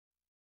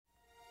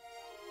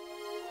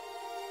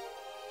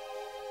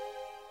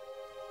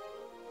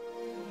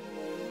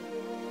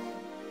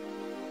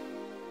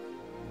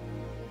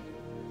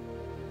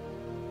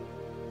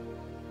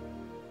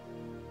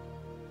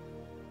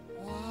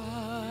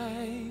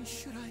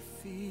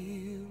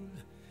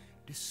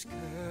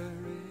discouraged?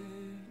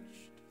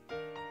 And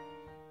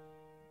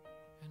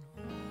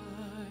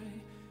why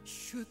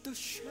should the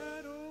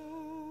shadows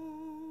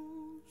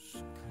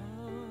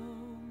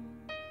come?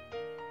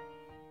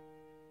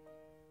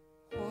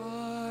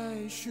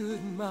 Why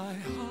should my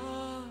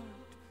heart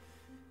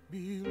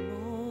be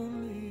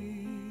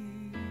lonely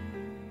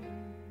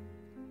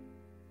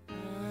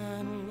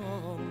and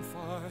long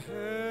for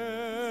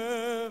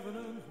heaven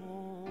and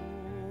home?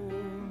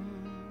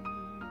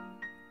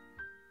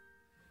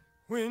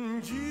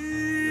 When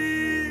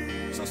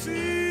Jesus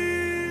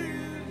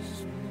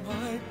is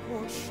my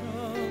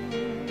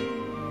portion,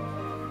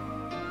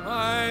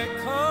 my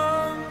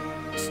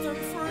constant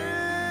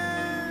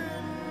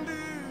friend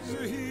is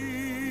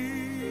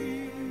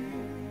He.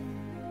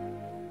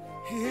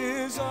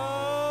 His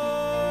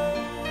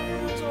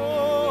eyes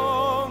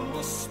on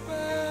the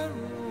sparrow,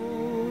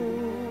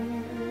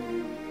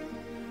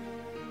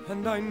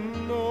 and I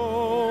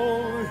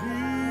know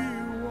He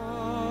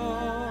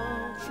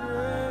watches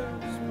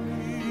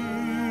me.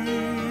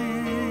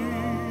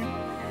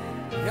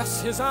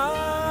 Yes, His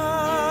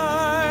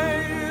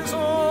eyes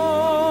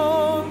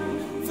on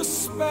the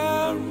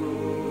sparrow,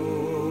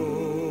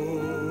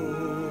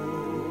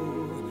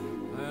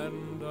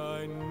 and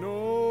I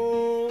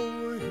know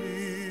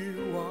He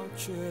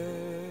watches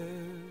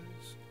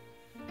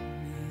me.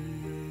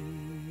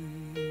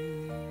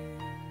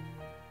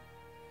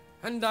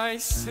 And I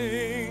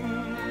sing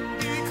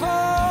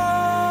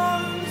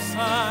because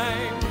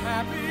I'm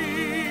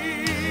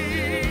happy.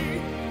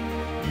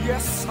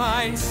 Yes,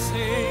 I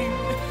sing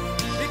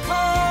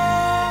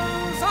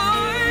because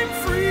I'm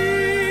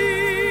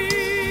free,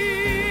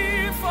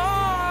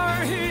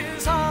 for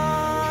His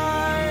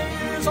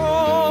eyes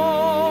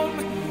on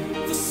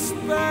the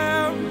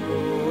sparrow,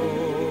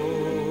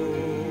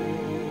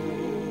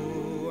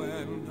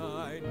 and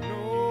I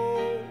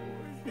know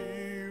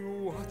He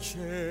watches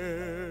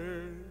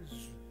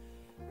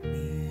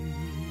me.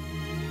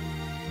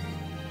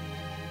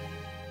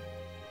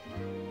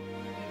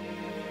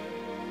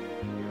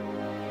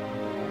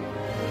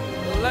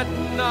 Let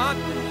not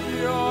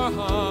your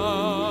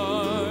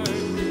heart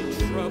be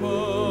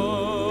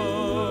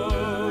troubled.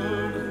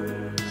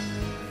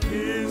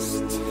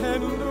 His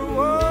tender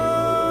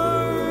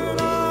word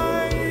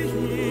I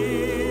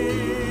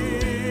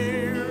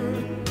hear,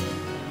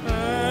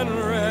 and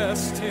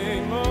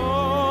resting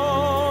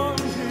on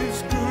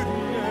His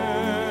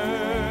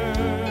goodness,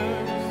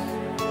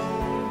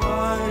 I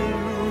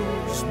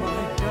lose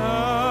my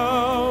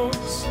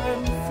doubts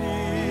and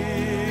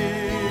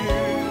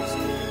fears.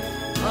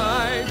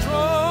 I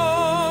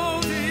draw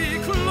Thee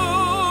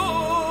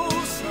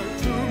closer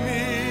to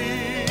me.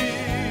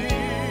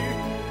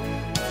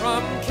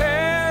 From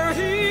care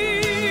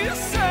He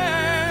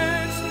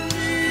sets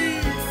me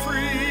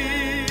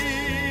free.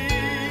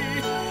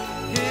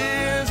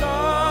 His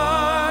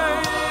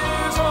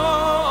eyes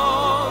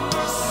on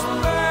the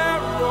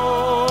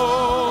sparrow,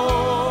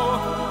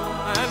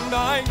 and I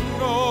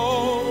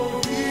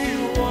know He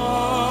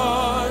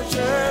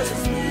watches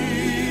me.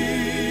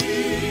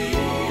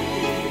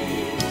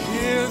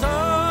 His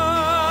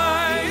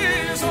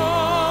eyes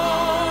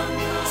on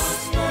the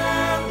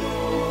sparrow,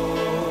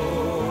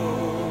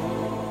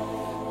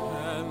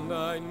 and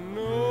I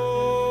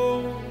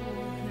know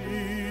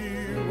He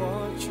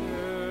watches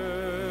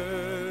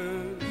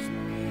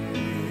me.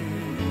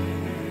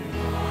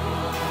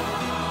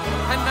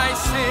 And I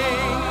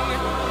sing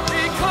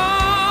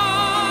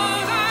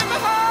because I'm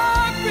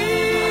happy,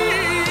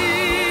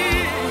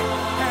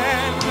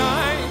 and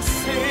I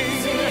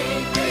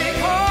sing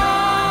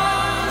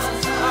because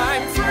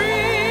I'm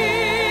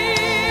free,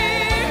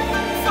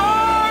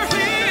 for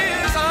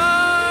His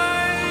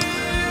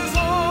eyes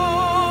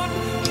on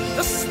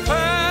the sparrow,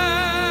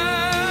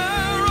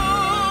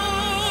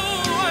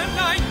 and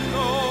I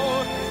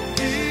know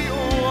He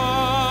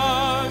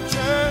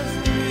watches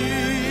me.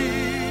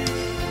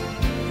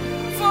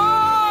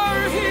 For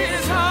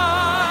His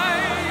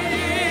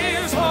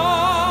eyes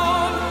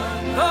on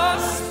the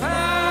sparrow,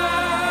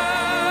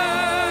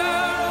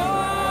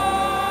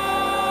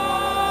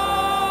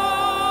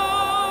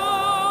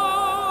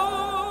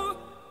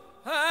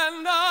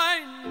 and I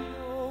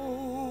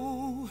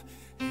know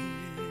He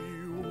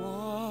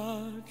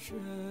watches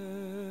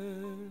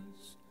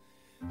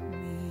me.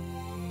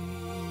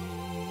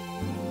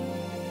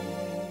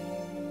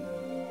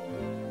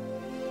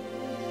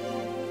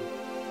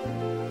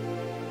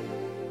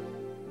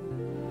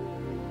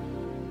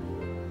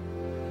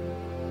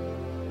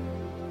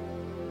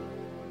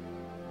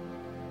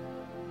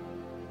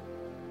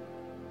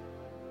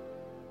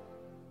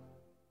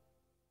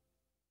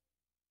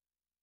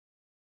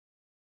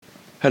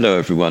 Hello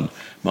everyone,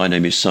 my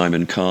name is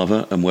Simon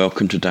Carver and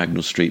welcome to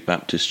Dagnall Street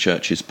Baptist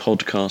Church's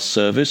podcast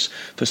service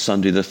for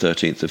Sunday the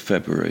 13th of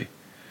February.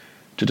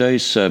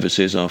 Today's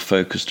services are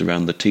focused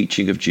around the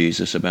teaching of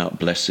Jesus about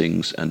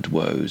blessings and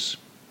woes.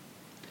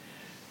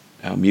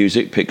 Our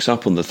music picks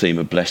up on the theme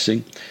of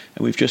blessing,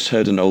 and we've just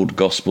heard an old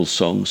gospel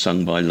song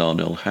sung by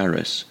Larnell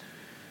Harris.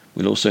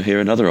 We'll also hear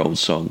another old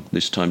song,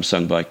 this time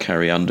sung by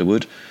Carrie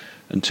Underwood,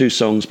 and 2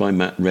 songs by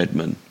Matt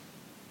Redman.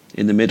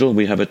 In the middle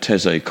we have a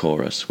Teze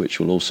chorus, which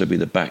will also be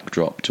the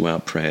backdrop to our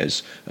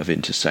prayers of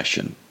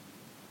intercession.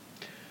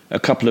 A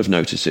couple of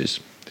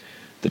notices.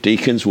 The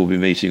deacons will be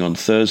meeting on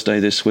Thursday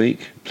this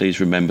week. Please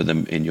remember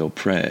them in your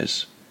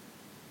prayers.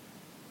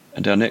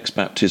 And our next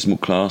baptismal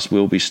class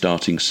will be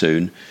starting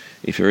soon.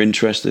 If you're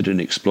interested in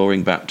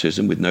exploring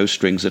baptism with no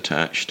strings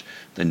attached,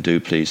 then do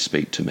please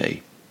speak to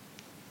me.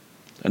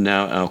 And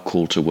now our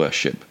call to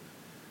worship.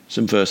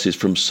 Some verses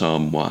from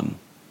Psalm 1.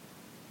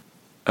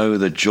 Oh,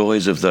 the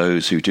joys of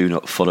those who do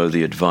not follow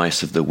the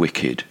advice of the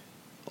wicked,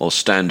 or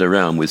stand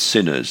around with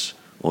sinners,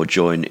 or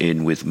join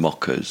in with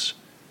mockers.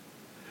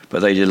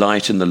 But they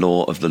delight in the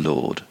law of the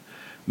Lord,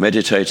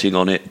 meditating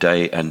on it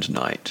day and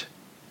night.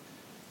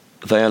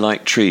 They are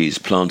like trees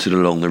planted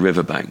along the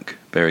riverbank,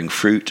 bearing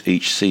fruit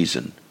each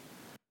season.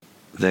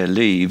 Their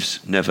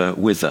leaves never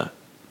wither,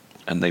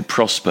 and they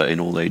prosper in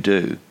all they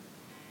do.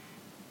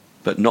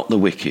 But not the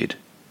wicked.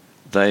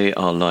 They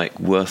are like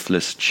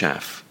worthless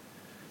chaff,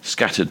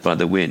 scattered by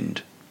the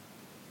wind.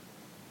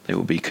 They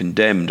will be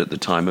condemned at the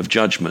time of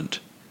judgment.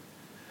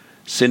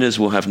 Sinners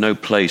will have no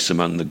place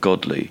among the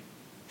godly,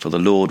 for the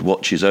Lord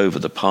watches over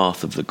the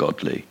path of the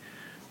godly,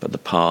 but the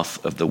path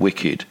of the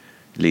wicked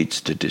leads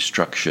to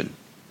destruction.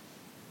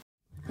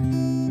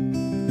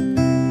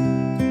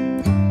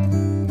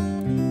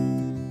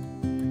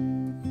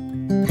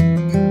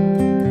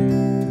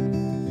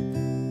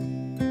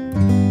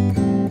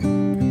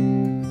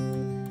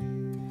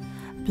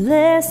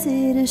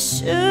 Blessed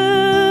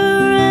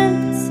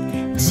assurance,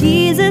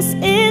 Jesus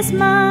is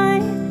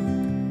mine.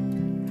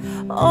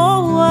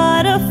 Oh,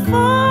 what a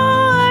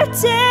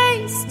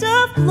foretaste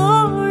of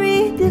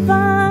glory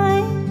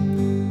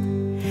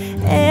divine,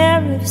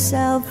 heir of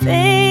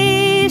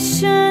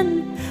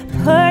salvation,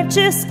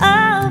 purchase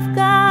of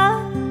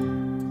God,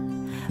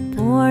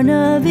 born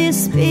of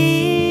His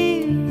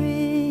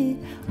Spirit,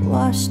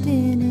 washed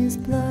in His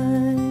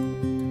blood.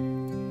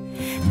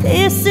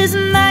 This is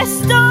my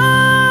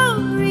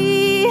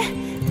story,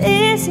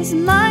 this is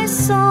my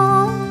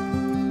song,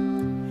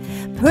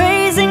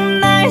 praising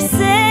my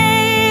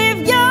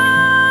Savior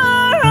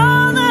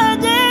all the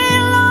day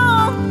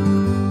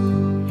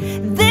long.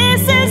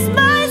 This is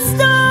my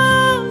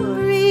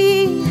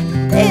story,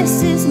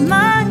 this is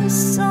my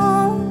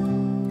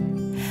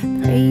song,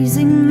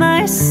 praising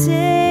my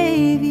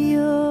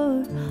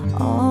Savior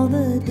all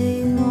the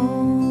day long.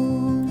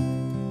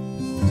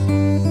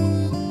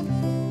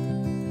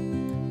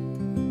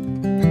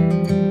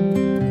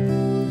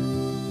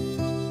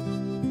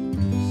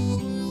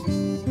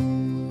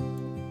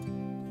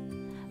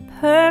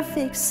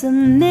 Perfect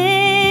submission,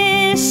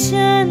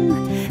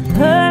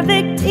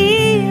 perfect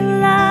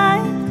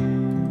delight,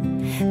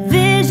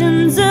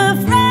 visions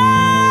of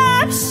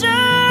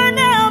rapture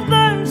now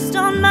burst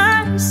on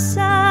my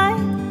sight.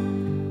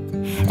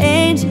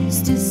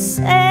 Angels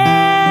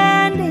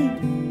descending,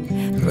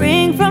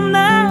 bring from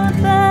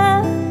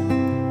above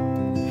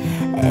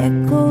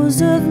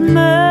echoes of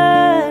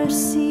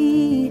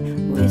mercy,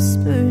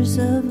 whispers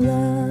of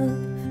love.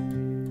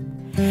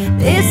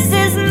 This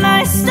is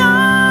my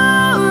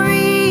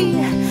story,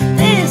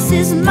 this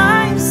is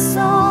my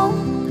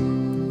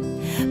song,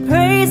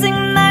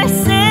 praising my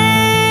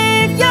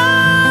Savior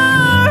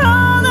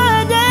all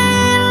the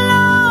day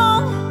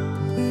long.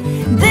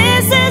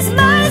 This is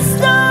my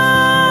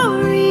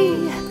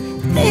story,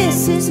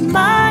 this is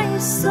my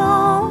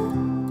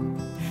song,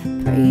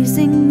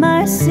 praising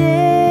my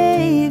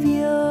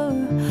Savior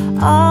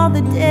all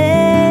the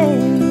day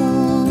long.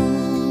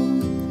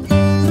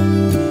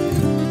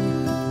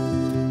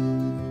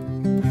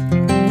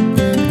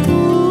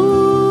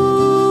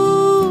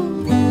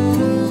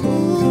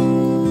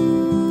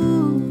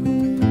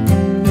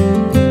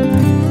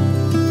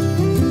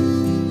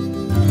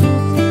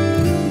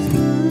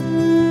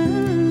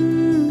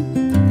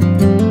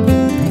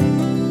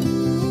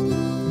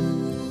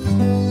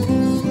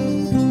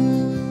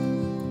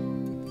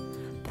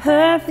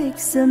 Perfect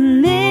submission,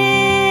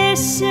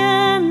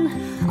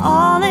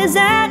 all is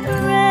at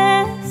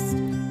rest.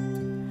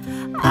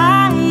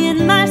 I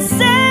and my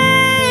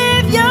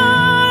Savior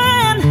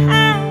am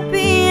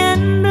happy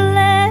and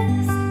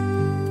blessed,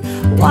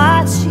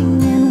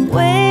 watching and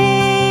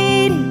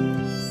waiting,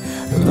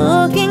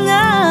 looking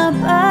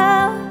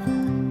above,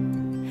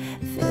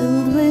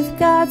 filled with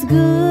God's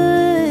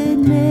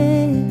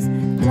goodness,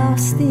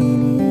 lost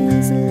in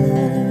His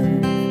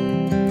love.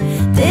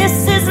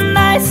 This is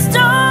my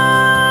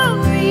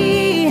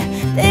story,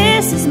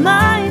 this is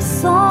my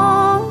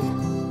song,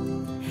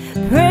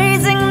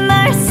 praising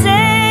my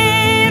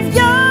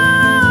Savior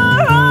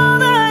all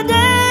the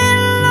day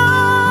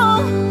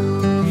long.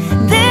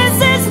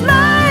 This is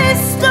my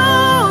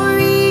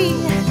story,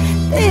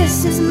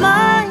 this is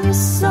my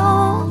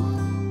song,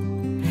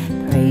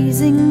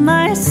 praising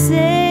my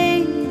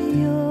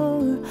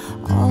Savior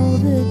all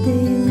the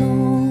day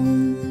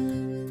long,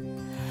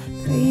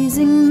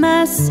 praising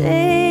my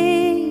Savior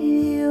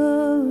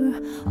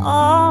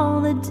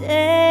all the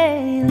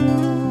day long.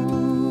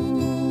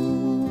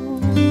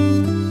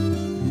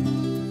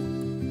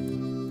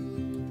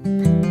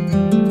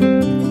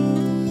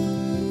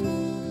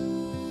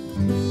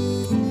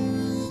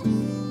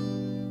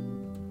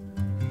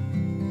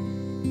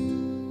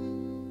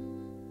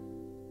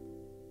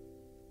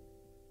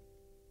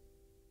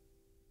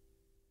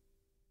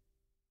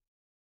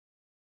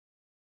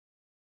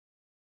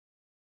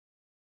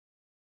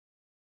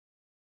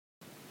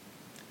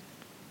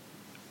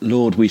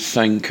 Lord, we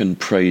thank and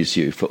praise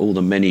you for all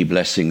the many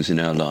blessings in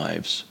our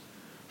lives,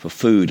 for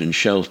food and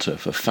shelter,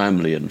 for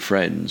family and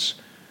friends,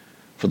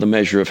 for the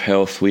measure of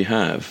health we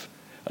have,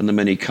 and the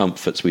many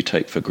comforts we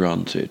take for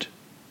granted.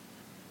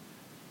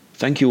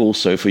 Thank you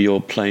also for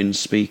your plain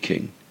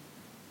speaking.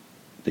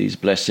 These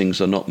blessings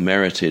are not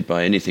merited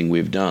by anything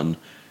we've done,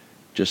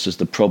 just as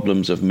the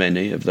problems of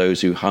many of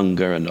those who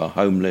hunger and are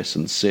homeless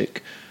and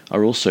sick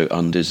are also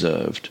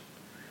undeserved.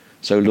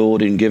 So,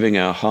 Lord, in giving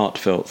our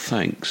heartfelt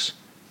thanks,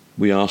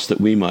 we ask that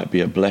we might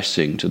be a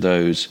blessing to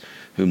those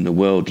whom the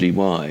worldly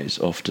wise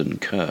often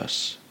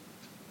curse.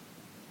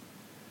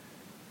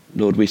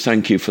 Lord, we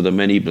thank you for the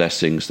many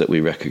blessings that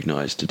we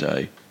recognize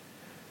today,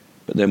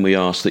 but then we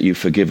ask that you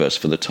forgive us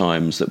for the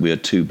times that we are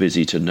too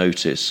busy to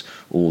notice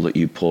all that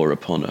you pour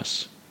upon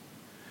us.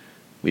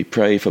 We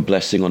pray for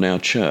blessing on our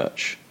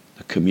church,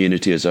 the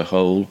community as a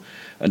whole,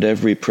 and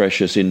every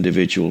precious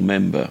individual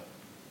member.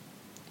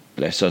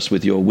 Bless us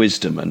with your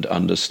wisdom and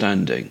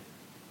understanding.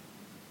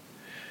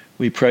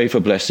 We pray for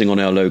blessing on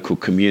our local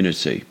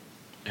community.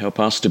 Help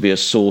us to be a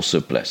source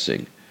of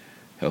blessing.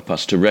 Help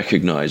us to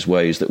recognize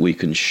ways that we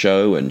can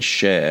show and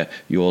share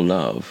your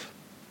love.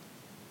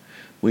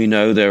 We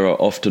know there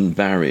are often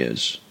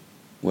barriers.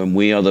 When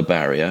we are the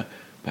barrier,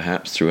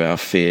 perhaps through our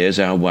fears,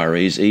 our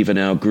worries, even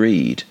our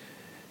greed,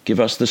 give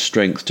us the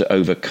strength to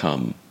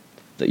overcome,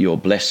 that your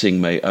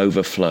blessing may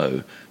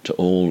overflow to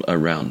all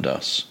around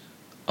us.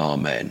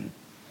 Amen.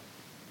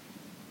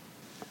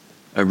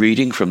 A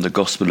reading from the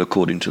Gospel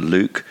according to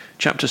Luke,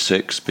 chapter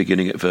 6,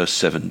 beginning at verse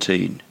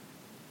 17.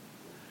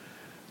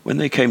 When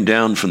they came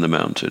down from the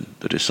mountain,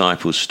 the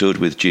disciples stood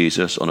with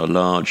Jesus on a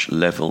large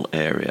level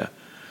area,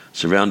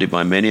 surrounded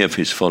by many of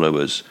his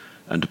followers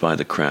and by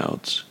the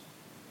crowds.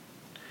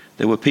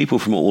 There were people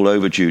from all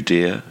over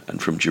Judea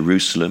and from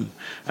Jerusalem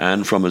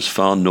and from as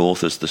far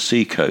north as the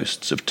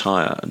seacoasts of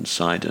Tyre and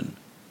Sidon.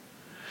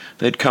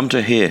 They had come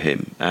to hear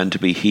him and to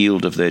be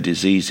healed of their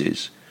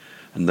diseases,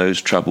 and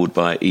those troubled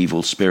by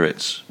evil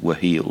spirits were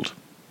healed.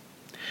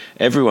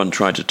 Everyone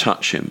tried to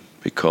touch him,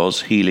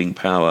 because healing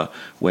power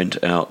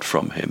went out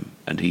from him,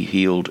 and he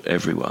healed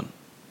everyone.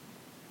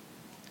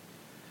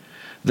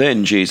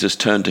 Then Jesus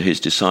turned to his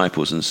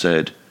disciples and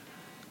said,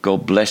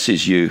 God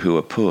blesses you who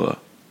are poor,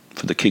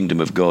 for the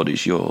kingdom of God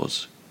is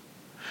yours.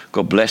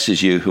 God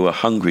blesses you who are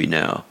hungry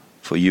now,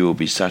 for you will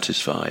be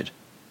satisfied.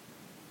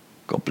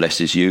 God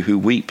blesses you who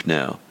weep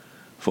now,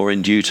 for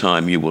in due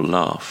time you will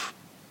laugh.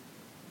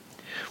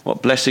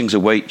 What blessings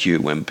await you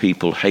when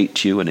people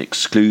hate you and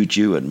exclude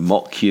you and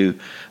mock you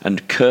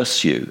and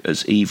curse you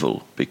as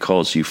evil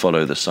because you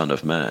follow the Son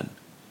of Man.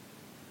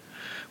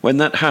 When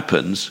that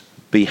happens,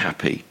 be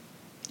happy.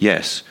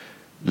 Yes,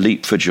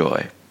 leap for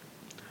joy,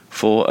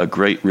 for a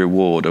great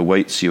reward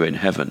awaits you in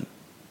heaven.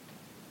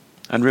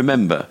 And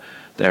remember,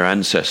 their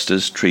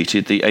ancestors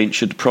treated the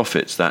ancient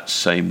prophets that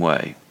same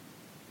way.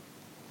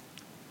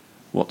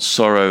 What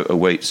sorrow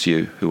awaits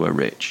you who are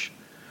rich,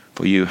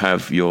 for you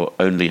have your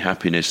only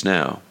happiness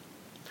now.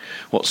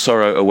 What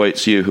sorrow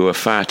awaits you who are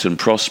fat and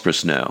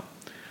prosperous now,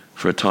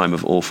 for a time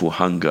of awful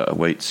hunger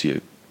awaits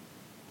you.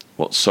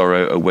 What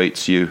sorrow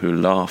awaits you who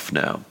laugh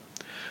now,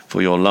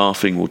 for your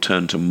laughing will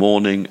turn to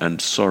mourning and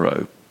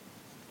sorrow.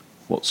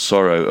 What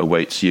sorrow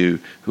awaits you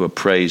who are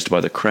praised by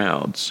the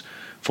crowds,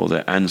 for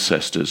their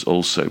ancestors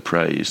also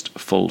praised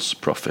false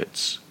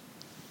prophets.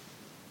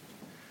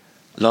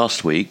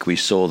 Last week we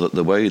saw that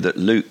the way that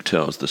Luke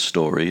tells the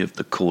story of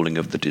the calling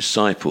of the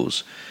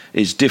disciples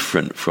is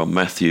different from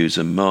Matthew's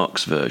and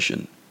Mark's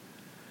version.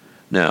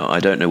 Now, I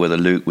don't know whether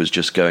Luke was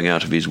just going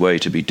out of his way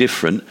to be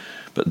different,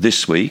 but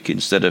this week,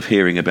 instead of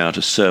hearing about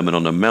a sermon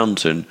on a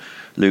mountain,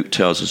 Luke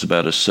tells us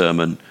about a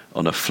sermon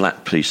on a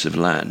flat piece of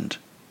land.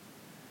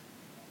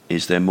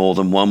 Is there more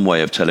than one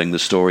way of telling the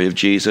story of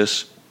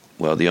Jesus?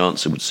 Well, the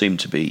answer would seem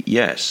to be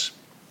yes.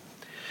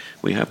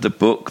 We have the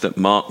book that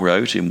Mark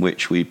wrote, in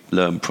which we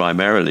learn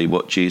primarily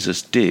what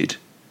Jesus did.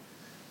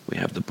 We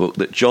have the book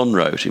that John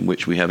wrote, in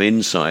which we have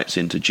insights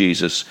into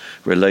Jesus'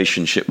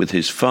 relationship with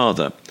his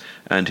Father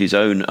and his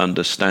own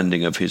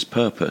understanding of his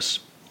purpose.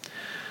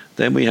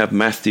 Then we have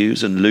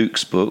Matthew's and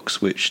Luke's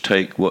books, which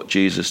take what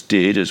Jesus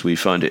did, as we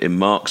find it in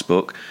Mark's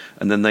book,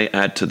 and then they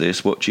add to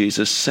this what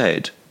Jesus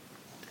said.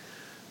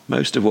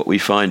 Most of what we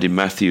find in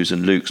Matthew's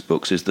and Luke's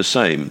books is the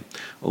same,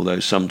 although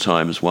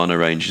sometimes one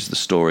arranges the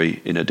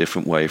story in a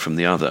different way from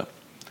the other.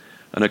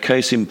 And a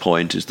case in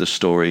point is the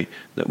story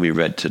that we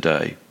read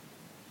today.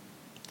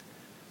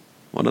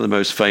 One of the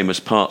most famous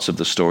parts of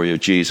the story of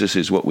Jesus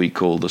is what we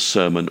call the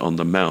Sermon on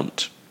the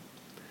Mount.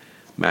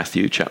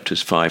 Matthew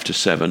chapters 5 to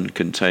 7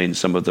 contain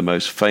some of the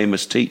most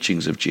famous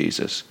teachings of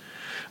Jesus,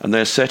 and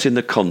they're set in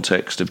the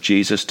context of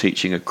Jesus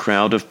teaching a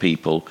crowd of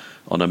people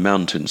on a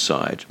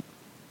mountainside.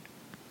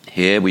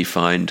 Here we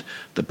find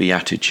the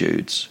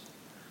Beatitudes,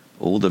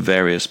 all the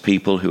various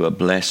people who are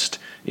blessed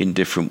in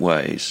different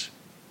ways.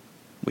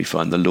 We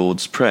find the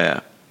Lord's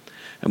Prayer,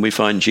 and we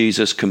find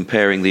Jesus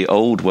comparing the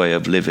old way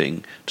of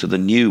living to the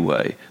new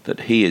way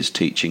that he is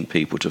teaching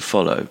people to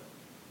follow.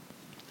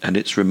 And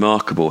it's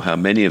remarkable how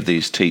many of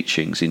these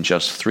teachings in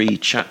just 3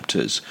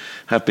 chapters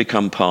have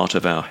become part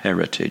of our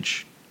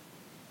heritage.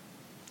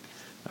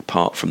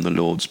 apart from the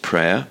Lord's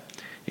Prayer.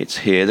 It's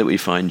here that we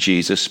find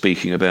Jesus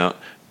speaking about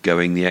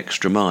going the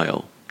extra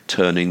mile,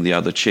 turning the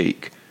other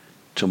cheek.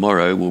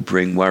 Tomorrow will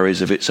bring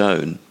worries of its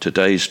own.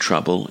 Today's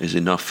trouble is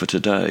enough for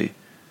today.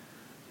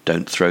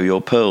 Don't throw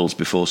your pearls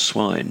before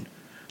swine.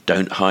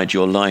 Don't hide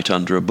your light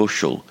under a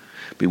bushel.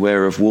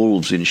 Beware of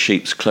wolves in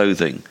sheep's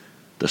clothing,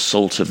 the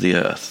salt of the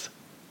earth.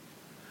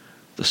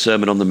 The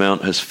Sermon on the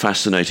Mount has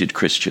fascinated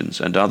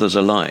Christians and others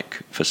alike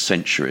for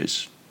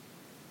centuries.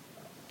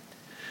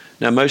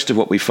 Now, most of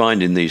what we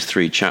find in these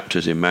 3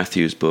 chapters in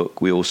Matthew's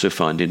book, we also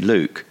find in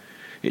Luke.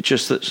 It's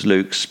just that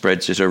Luke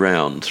spreads it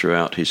around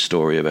throughout his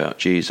story about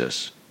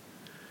Jesus.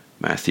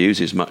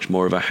 Matthew's is much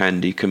more of a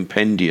handy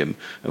compendium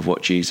of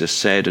what Jesus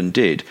said and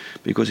did,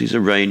 because he's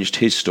arranged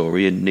his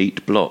story in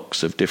neat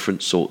blocks of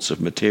different sorts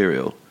of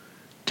material: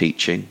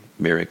 teaching,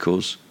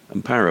 miracles,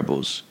 and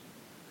parables.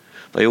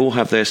 They all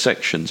have their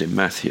sections in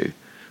Matthew,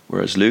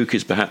 whereas Luke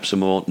is perhaps a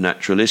more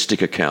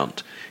naturalistic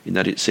account, in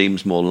that it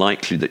seems more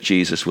likely that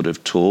Jesus would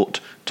have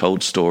taught,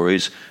 told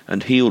stories,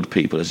 and healed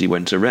people as he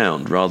went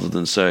around, rather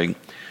than saying,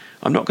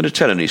 "I'm not going to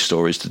tell any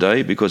stories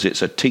today because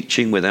it's a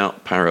teaching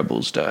without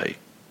parables day."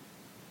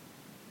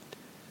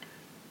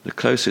 The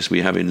closest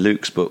we have in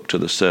Luke's book to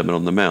the Sermon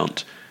on the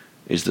Mount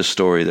is the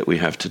story that we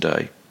have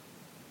today.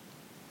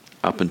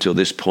 Up until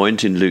this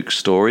point in Luke's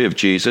story of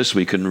Jesus,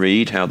 we can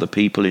read how the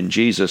people in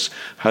Jesus'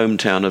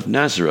 hometown of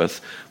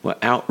Nazareth were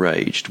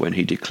outraged when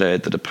he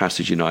declared that a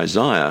passage in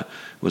Isaiah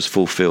was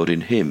fulfilled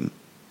in him,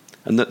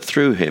 and that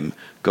through him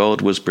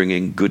God was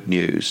bringing good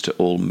news to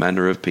all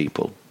manner of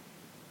people.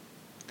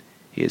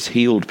 He has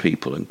healed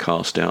people and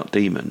cast out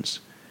demons.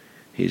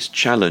 He has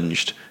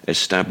challenged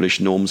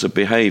established norms of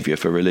behavior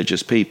for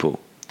religious people,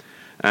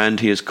 and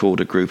he has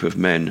called a group of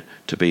men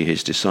to be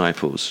his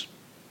disciples.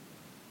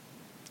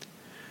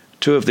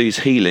 2 of these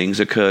healings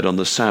occurred on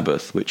the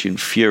Sabbath, which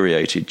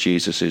infuriated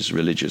Jesus'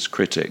 religious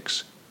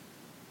critics.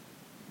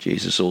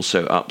 Jesus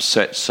also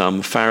upset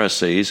some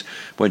Pharisees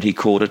when he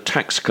called a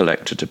tax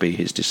collector to be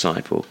his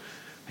disciple.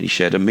 He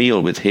shared a meal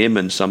with him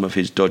and some of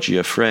his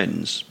dodgier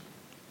friends.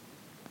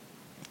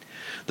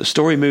 The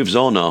story moves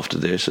on after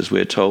this, as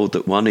we're told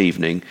that one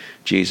evening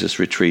Jesus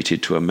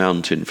retreated to a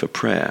mountain for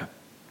prayer.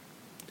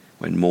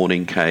 When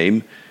morning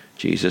came,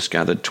 Jesus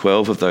gathered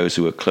 12 of those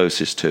who were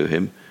closest to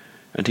him,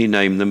 and he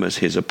named them as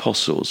his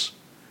apostles,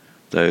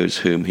 those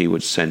whom he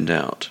would send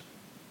out.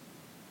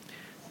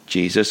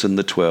 Jesus and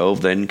the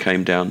 12 then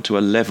came down to a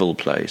level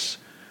place,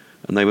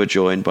 and they were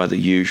joined by the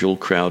usual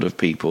crowd of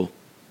people,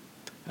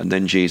 and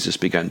then Jesus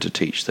began to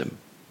teach them.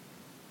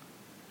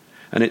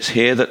 And it's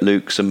here that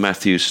Luke's and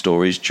Matthew's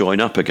stories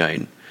join up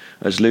again,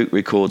 as Luke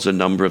records a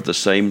number of the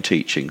same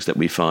teachings that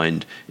we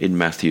find in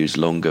Matthew's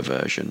longer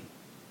version.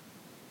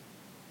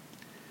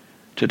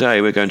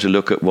 Today we're going to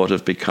look at what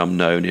have become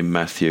known in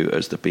Matthew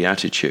as the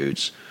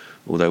Beatitudes,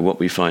 although what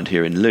we find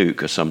here in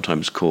Luke are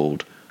sometimes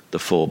called the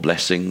 4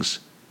 blessings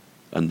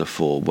and the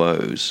 4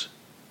 woes.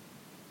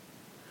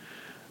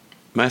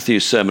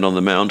 Matthew's Sermon on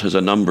the Mount has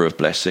a number of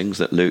blessings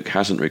that Luke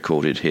hasn't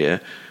recorded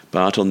here,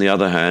 but on the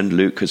other hand,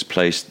 Luke has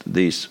placed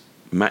these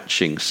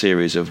matching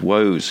series of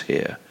woes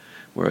here,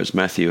 whereas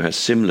Matthew has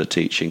similar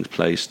teachings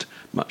placed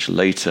much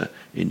later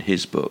in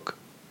his book.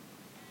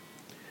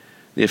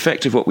 The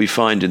effect of what we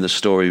find in the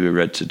story we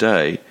read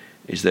today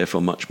is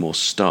therefore much more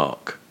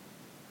stark.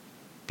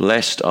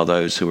 Blessed are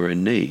those who are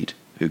in need,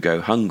 who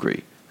go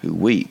hungry, who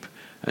weep,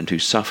 and who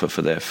suffer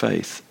for their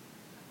faith.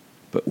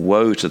 But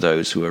woe to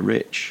those who are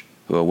rich,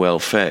 who are well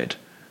fed,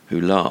 who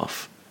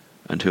laugh,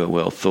 and who are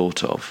well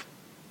thought of.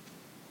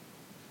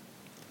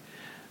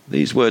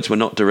 These words were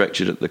not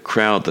directed at the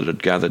crowd that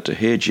had gathered to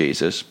hear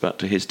Jesus, but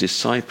to his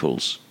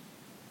disciples.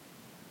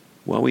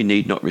 While we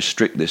need not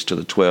restrict this to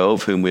the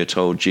 12 whom we are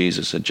told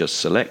Jesus had just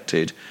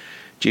selected,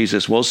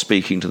 Jesus was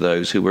speaking to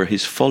those who were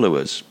his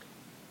followers,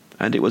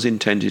 and it was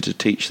intended to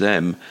teach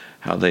them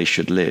how they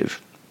should live.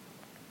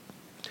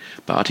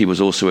 But he was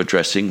also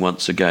addressing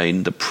once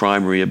again the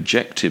primary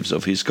objectives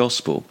of his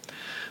gospel,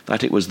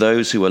 that it was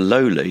those who were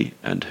lowly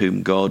and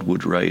whom God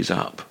would raise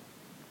up.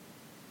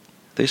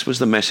 This was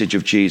the message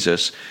of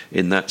Jesus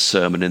in that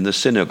sermon in the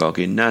synagogue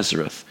in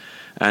Nazareth,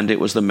 and it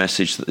was the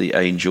message that the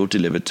angel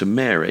delivered to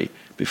Mary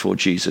before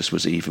Jesus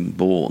was even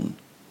born.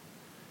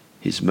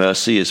 His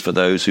mercy is for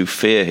those who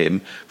fear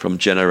him from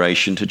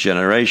generation to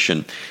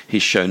generation.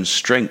 He's shown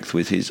strength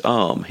with his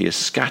arm. He has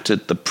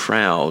scattered the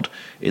proud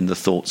in the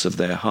thoughts of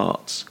their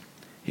hearts.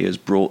 He has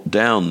brought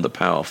down the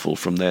powerful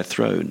from their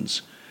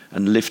thrones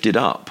and lifted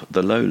up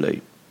the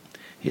lowly.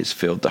 He has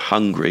filled the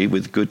hungry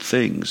with good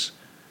things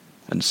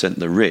and sent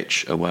the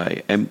rich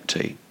away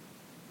empty.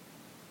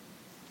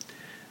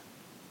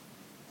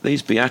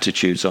 These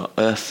Beatitudes are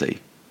earthy.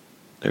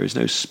 There is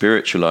no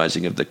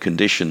spiritualizing of the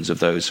conditions of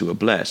those who are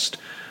blessed.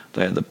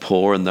 They are the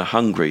poor and the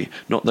hungry,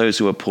 not those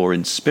who are poor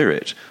in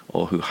spirit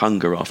or who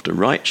hunger after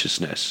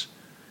righteousness.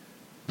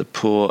 The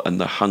poor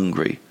and the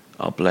hungry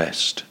are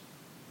blessed.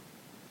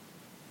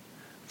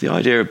 The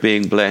idea of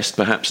being blessed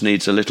perhaps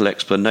needs a little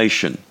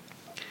explanation.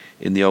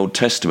 In the Old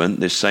Testament,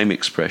 this same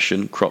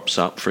expression crops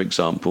up, for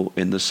example,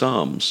 in the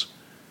Psalms.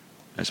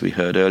 As we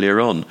heard earlier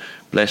on,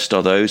 blessed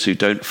are those who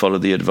don't follow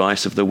the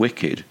advice of the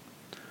wicked.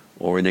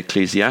 Or in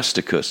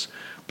Ecclesiasticus,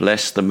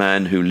 bless the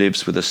man who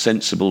lives with a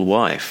sensible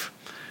wife,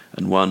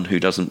 and one who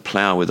doesn't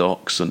plough with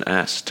ox and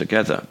ass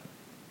together.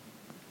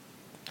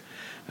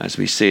 As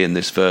we see in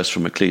this verse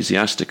from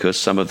Ecclesiasticus,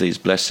 some of these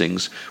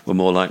blessings were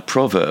more like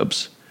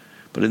proverbs,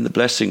 but in the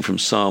blessing from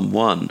Psalm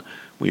 1,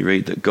 we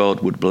read that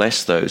God would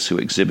bless those who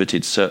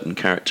exhibited certain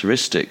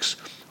characteristics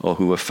or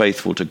who were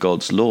faithful to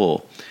God's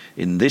law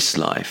in this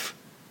life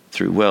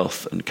through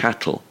wealth and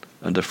cattle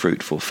and a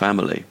fruitful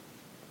family.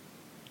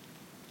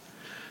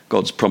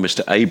 God's promise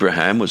to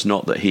Abraham was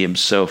not that he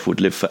himself would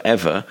live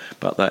forever,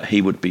 but that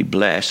he would be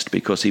blessed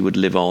because he would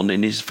live on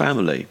in his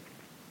family.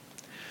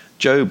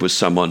 Job was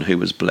someone who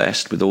was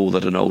blessed with all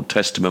that an Old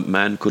Testament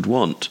man could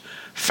want: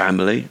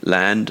 family,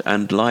 land,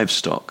 and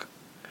livestock.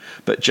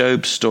 But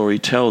Job's story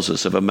tells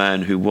us of a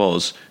man who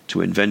was,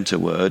 to invent a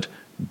word,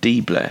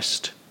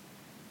 de-blessed.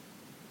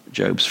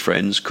 Job's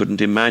friends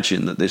couldn't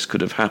imagine that this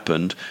could have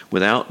happened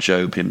without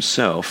Job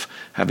himself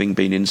having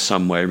been in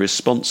some way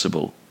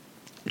responsible.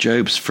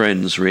 Job's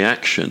friends'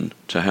 reaction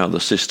to how the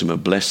system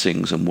of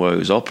blessings and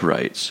woes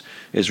operates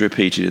is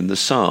repeated in the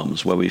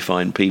Psalms, where we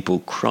find people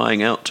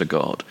crying out to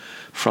God,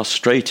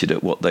 frustrated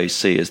at what they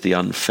see as the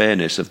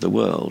unfairness of the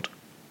world.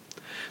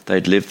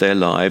 They'd lived their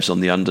lives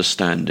on the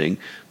understanding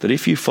that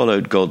if you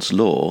followed God's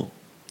law,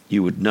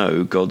 you would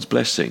know God's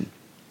blessing.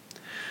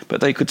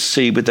 But they could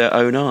see with their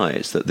own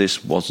eyes that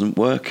this wasn't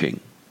working.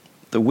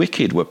 The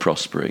wicked were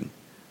prospering,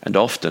 and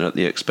often at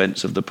the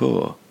expense of the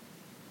poor.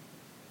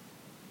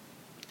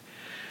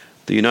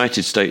 The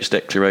United States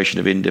Declaration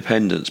of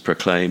Independence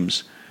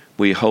proclaims,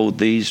 "We hold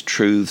these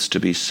truths to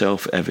be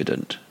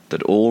self-evident,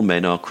 that all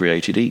men are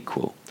created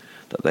equal,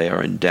 that they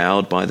are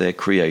endowed by their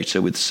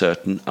Creator with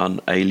certain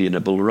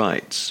unalienable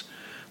rights,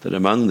 that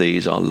among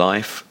these are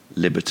life,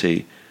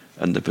 liberty,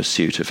 and the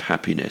pursuit of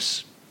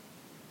happiness."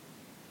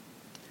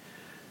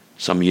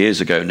 Some years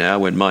ago now,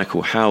 when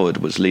Michael Howard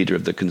was leader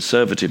of the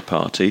Conservative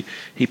Party,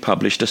 he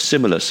published a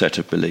similar set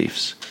of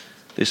beliefs.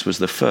 This was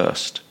the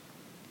first.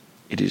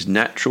 It is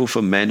natural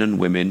for men and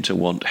women to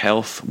want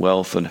health,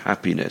 wealth, and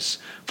happiness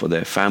for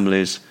their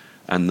families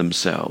and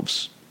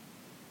themselves.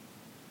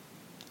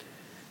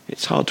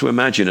 It's hard to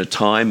imagine a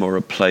time or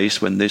a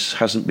place when this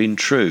hasn't been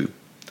true,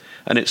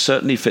 and it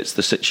certainly fits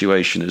the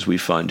situation as we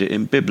find it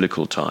in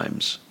biblical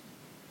times.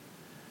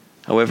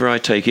 However, I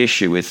take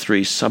issue with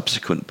three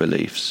subsequent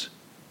beliefs.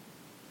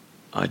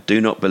 I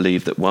do not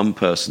believe that one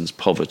person's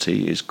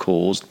poverty is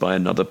caused by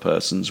another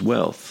person's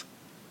wealth.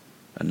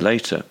 And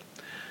later,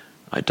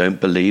 I don't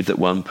believe that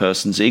one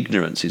person's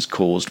ignorance is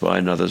caused by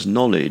another's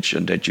knowledge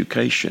and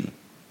education.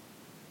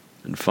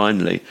 And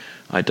finally,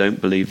 I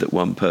don't believe that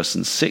one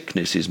person's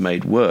sickness is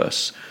made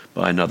worse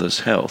by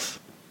another's health.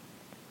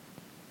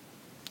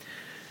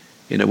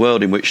 In a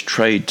world in which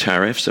trade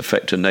tariffs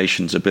affect a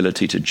nation's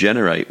ability to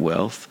generate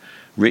wealth,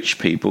 rich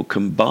people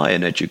can buy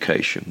an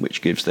education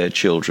which gives their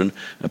children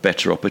a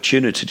better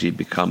opportunity to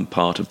become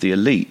part of the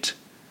elite.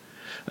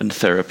 And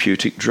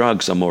therapeutic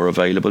drugs are more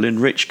available in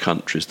rich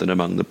countries than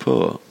among the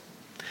poor.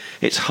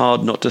 It's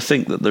hard not to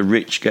think that the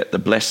rich get the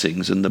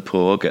blessings and the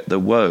poor get the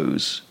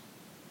woes.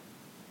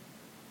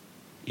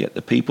 Yet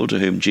the people to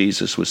whom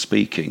Jesus was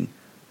speaking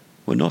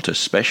were not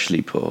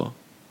especially poor,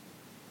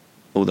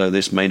 although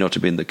this may not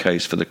have been the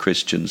case for the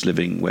Christians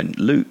living when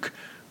Luke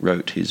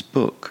wrote his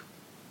book.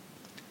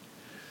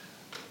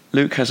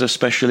 Luke has a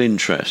special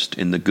interest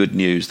in the good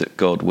news that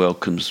God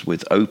welcomes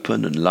with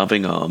open and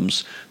loving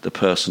arms the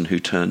person who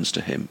turns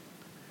to him.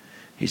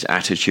 His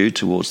attitude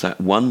towards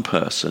that one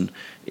person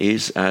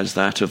is as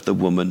that of the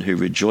woman who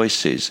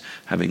rejoices,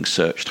 having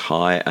searched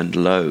high and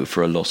low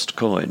for a lost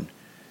coin.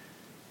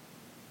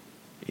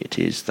 It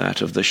is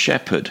that of the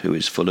shepherd who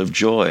is full of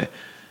joy,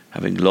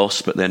 having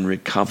lost but then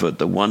recovered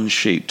the one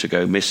sheep to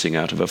go missing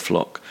out of a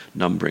flock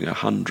numbering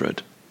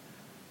 100.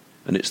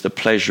 And it's the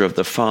pleasure of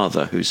the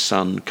father whose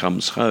son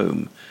comes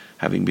home,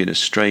 having been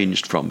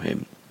estranged from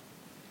him.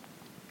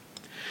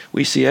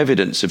 We see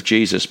evidence of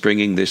Jesus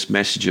bringing this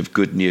message of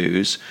good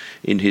news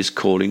in his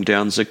calling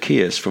down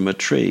Zacchaeus from a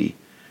tree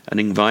and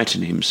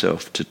inviting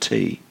himself to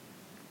tea.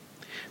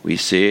 We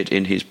see it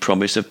in his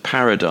promise of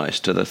paradise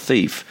to the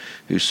thief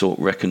who sought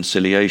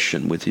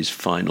reconciliation with his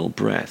final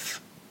breath.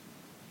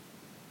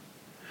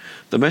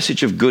 The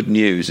message of good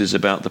news is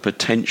about the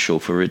potential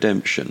for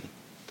redemption,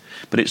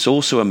 but it's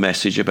also a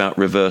message about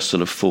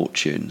reversal of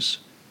fortunes.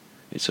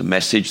 It's a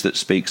message that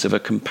speaks of a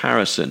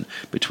comparison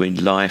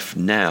between life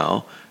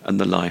now and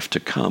the life to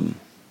come.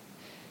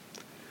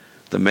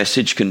 The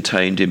message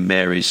contained in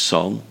Mary's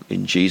song,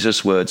 in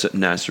Jesus' words at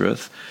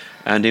Nazareth,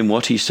 and in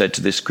what he said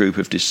to this group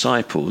of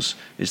disciples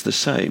is the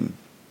same.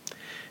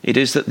 It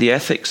is that the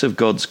ethics of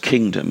God's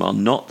kingdom are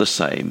not the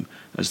same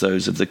as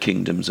those of the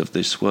kingdoms of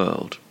this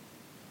world.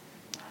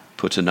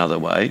 Put another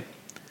way,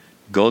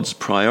 God's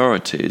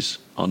priorities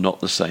are not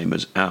the same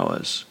as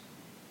ours.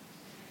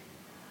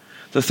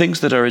 The things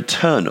that are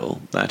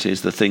eternal, that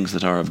is, the things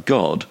that are of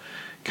God,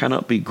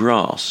 cannot be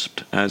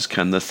grasped as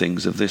can the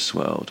things of this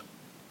world.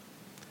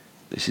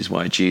 This is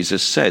why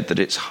Jesus said that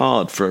it's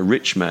hard for a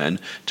rich man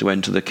to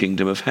enter the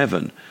kingdom of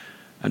heaven,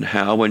 and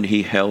how when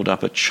he held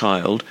up a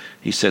child,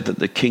 he said that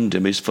the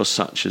kingdom is for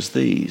such as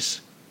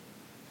these.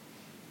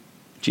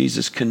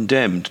 Jesus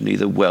condemned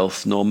neither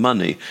wealth nor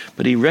money,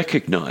 but he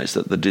recognized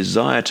that the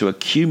desire to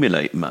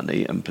accumulate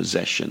money and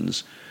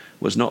possessions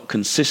was not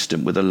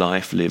consistent with a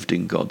life lived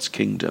in God's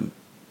kingdom.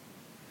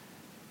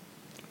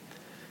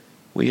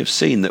 We have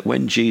seen that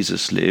when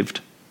Jesus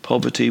lived,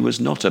 poverty was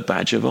not a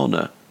badge of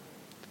honor.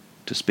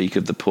 To speak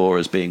of the poor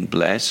as being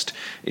blessed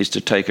is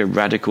to take a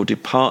radical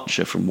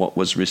departure from what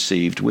was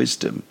received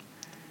wisdom.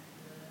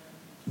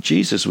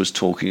 Jesus was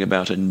talking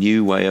about a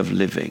new way of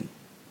living.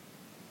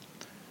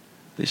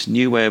 This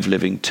new way of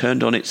living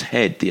turned on its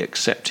head the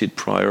accepted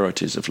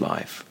priorities of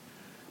life.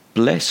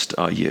 Blessed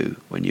are you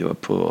when you are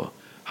poor,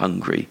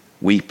 hungry,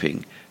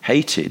 weeping,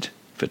 hated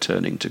for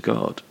turning to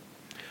God.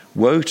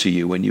 Woe to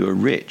you when you are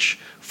rich,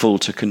 full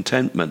to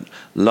contentment,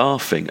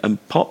 laughing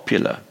and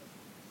popular.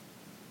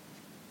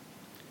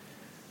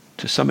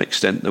 To some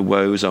extent, the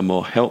woes are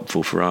more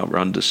helpful for our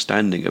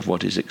understanding of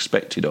what is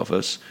expected of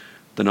us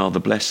than are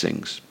the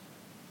blessings.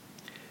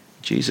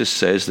 Jesus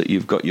says that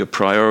you've got your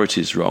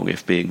priorities wrong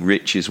if being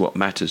rich is what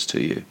matters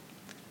to you.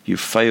 You've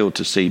failed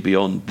to see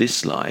beyond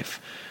this life,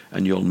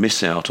 and you'll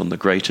miss out on the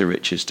greater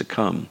riches to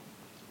come.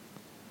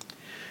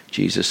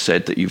 Jesus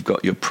said that you've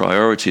got your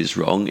priorities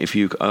wrong if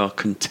you are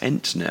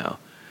content now,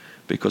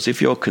 because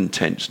if you're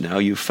content now,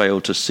 you've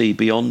failed to see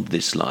beyond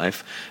this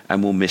life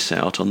and will miss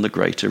out on the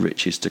greater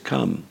riches to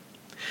come.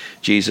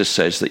 Jesus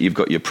says that you've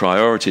got your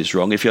priorities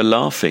wrong if you're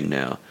laughing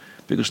now,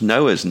 because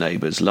Noah's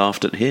neighbors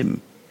laughed at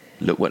him.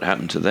 Look what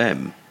happened to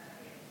them.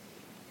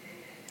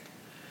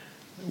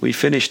 We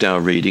finished our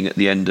reading at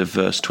the end of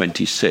verse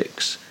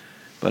 26,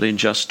 but in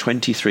just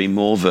 23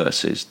 more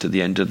verses to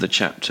the end of the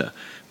chapter,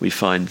 we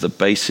find the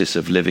basis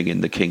of living in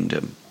the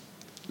kingdom.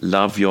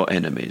 Love your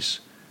enemies.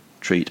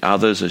 Treat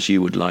others as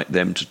you would like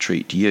them to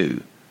treat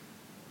you.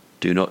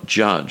 Do not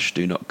judge,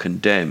 do not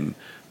condemn.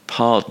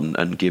 Pardon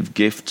and give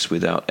gifts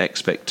without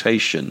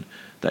expectation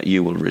that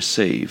you will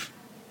receive.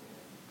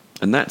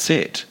 And that's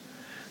it.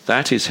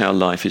 That is how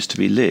life is to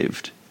be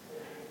lived.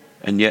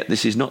 And yet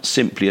this is not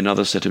simply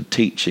another set of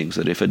teachings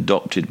that, if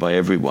adopted by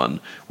everyone,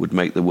 would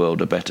make the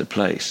world a better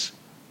place.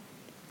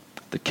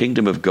 The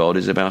kingdom of God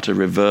is about a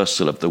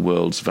reversal of the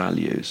world's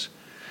values,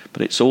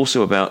 but it's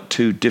also about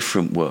two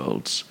different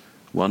worlds,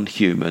 one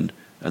human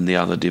and the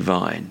other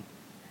divine,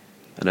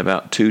 and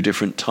about two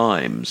different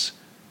times,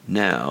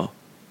 now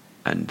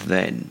and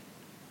then.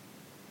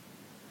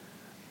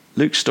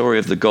 Luke's story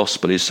of the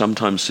gospel is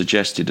sometimes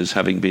suggested as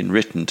having been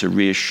written to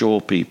reassure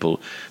people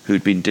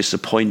who'd been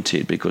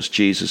disappointed because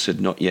Jesus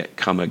had not yet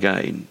come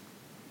again.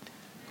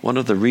 One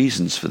of the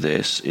reasons for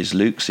this is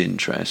Luke's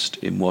interest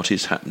in what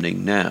is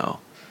happening now.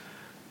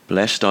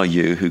 Blessed are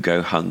you who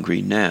go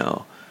hungry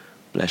now.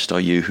 Blessed are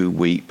you who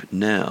weep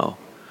now.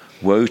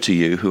 Woe to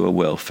you who are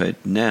well-fed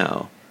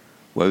now.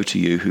 Woe to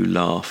you who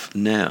laugh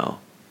now.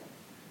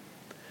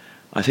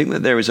 I think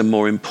that there is a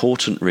more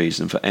important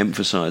reason for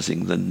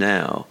emphasizing the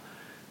now,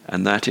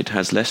 and that it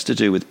has less to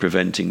do with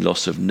preventing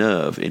loss of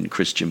nerve in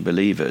Christian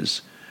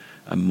believers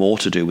and more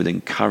to do with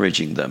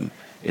encouraging them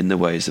in the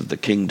ways of the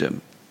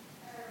kingdom.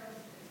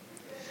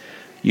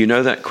 You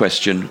know that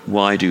question,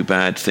 why do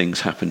bad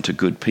things happen to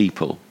good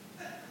people?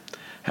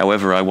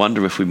 However, I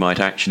wonder if we might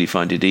actually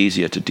find it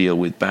easier to deal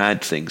with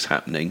bad things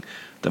happening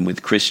than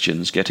with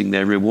Christians getting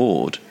their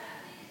reward.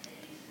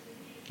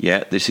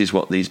 Yet this is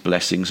what these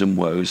blessings and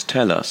woes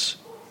tell us.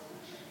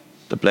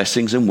 The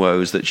blessings and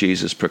woes that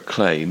Jesus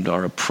proclaimed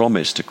are a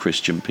promise to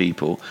Christian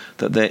people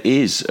that there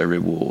is a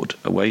reward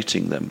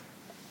awaiting them.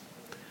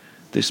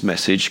 This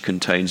message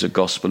contains a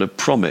gospel of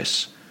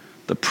promise,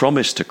 the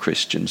promise to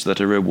Christians that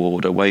a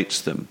reward awaits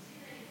them.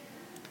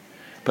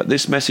 But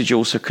this message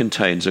also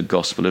contains a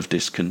gospel of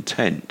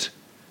discontent.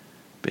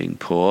 Being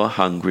poor,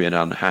 hungry, and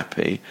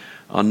unhappy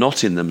are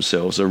not in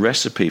themselves a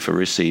recipe for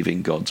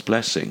receiving God's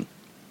blessing.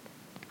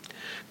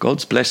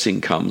 God's blessing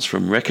comes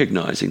from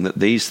recognizing that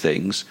these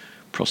things,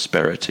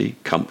 prosperity,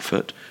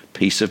 comfort,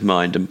 peace of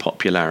mind, and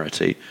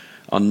popularity,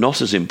 are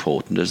not as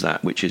important as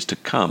that which is to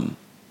come.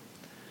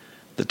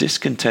 The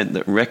discontent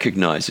that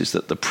recognizes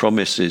that the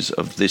promises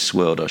of this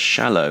world are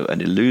shallow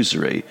and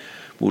illusory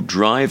will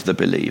drive the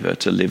believer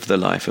to live the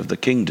life of the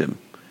kingdom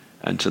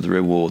and to the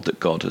reward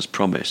that God has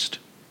promised.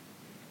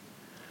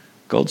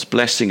 God's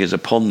blessing is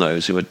upon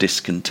those who are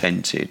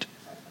discontented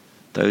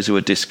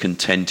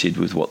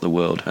with what the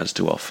world has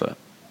to offer.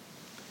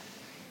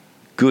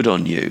 Good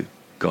on you,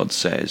 God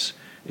says,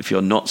 if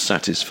you're not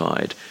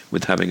satisfied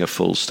with having a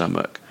full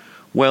stomach.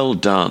 Well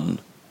done,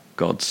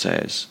 God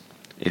says,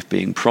 if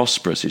being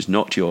prosperous is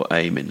not your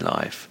aim in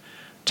life.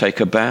 Take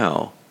a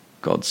bow,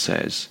 God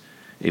says,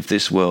 if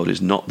this world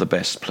is not the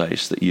best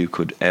place that you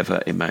could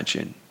ever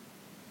imagine.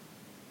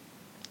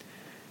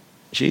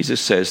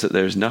 Jesus says that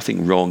there is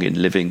nothing wrong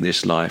in living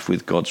this life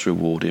with God's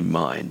reward in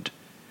mind.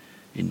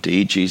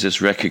 Indeed,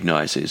 Jesus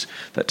recognizes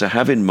that to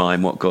have in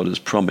mind what God has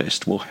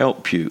promised will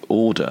help you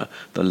order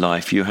the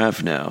life you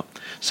have now.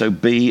 So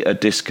be a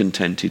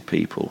discontented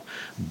people.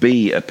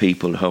 Be a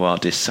people who are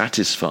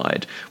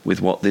dissatisfied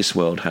with what this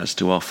world has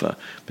to offer,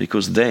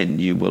 because then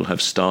you will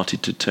have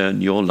started to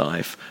turn your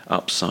life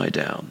upside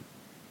down.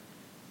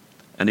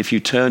 And if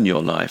you turn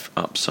your life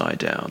upside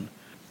down,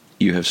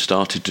 you have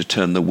started to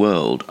turn the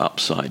world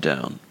upside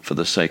down for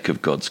the sake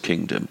of God's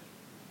kingdom.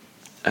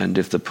 And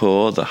if the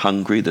poor, the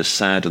hungry, the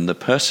sad, and the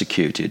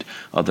persecuted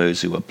are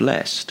those who are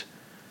blessed,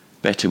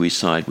 better we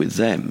side with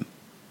them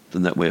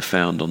than that we're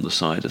found on the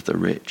side of the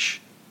rich.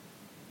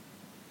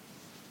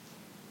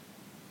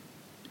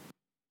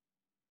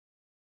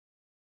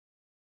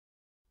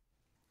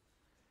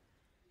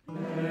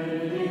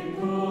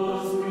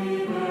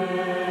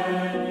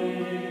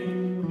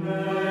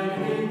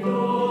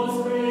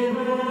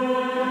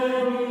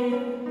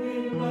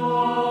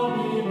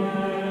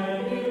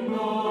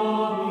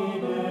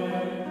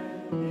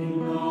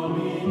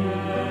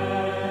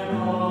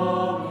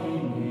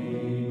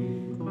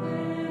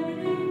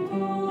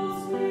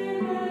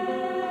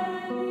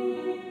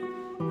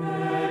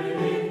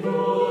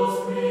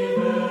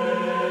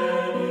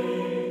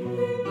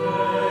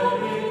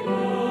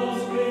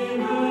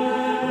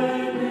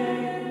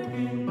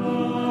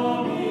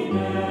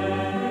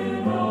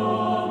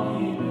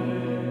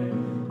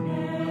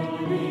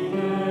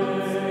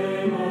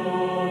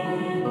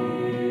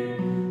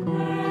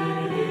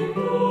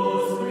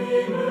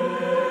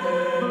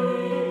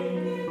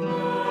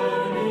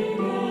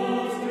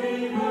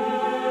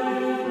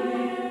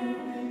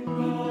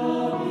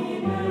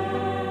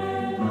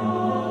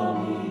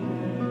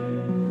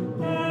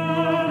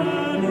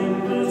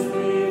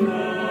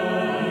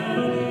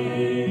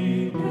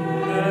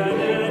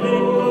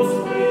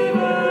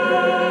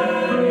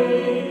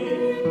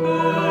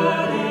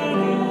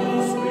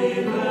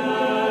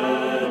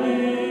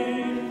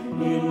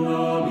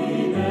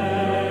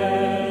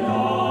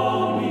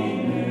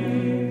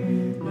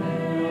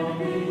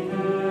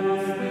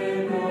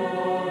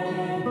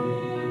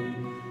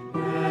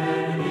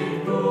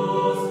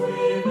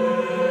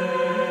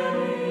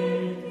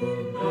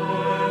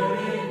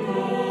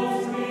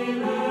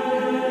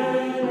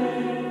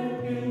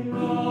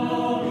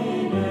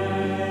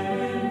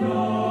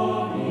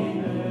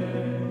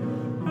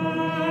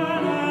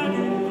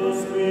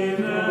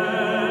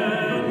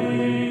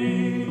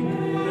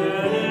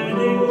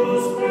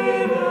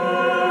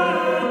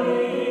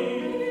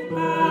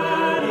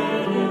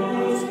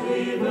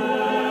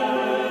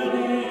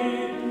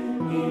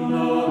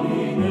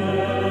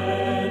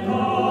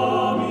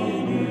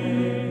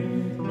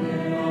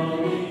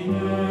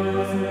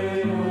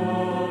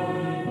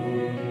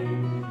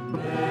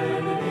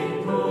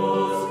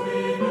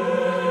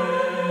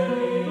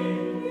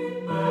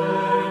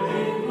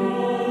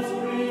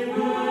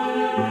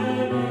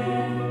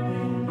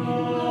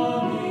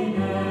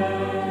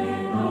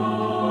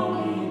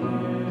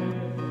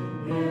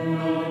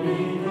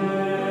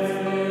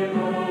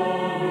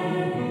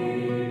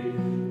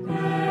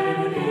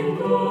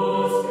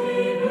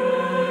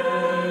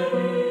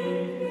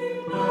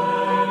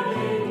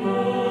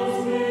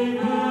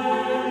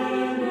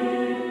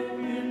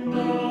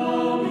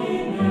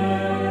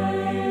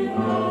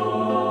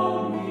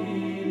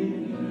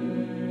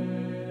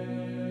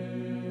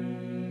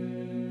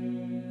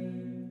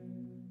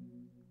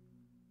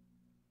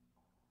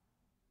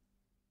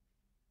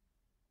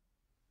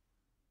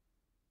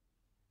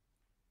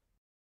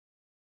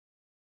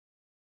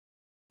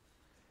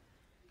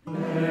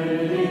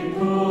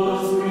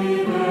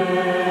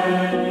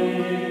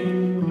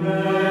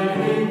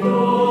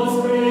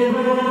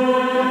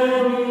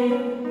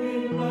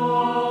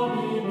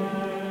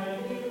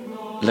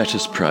 Let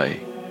us pray.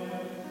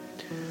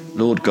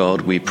 Lord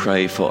God, we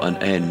pray for an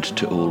end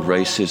to all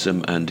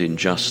racism and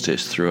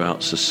injustice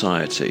throughout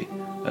society,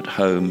 at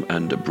home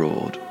and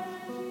abroad.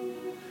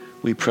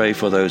 We pray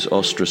for those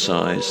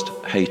ostracized,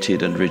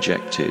 hated and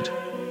rejected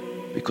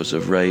because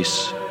of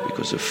race,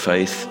 because of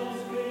faith,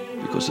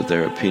 because of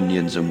their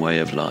opinions and way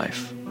of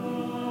life.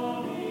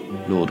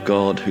 Lord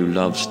God, who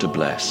loves to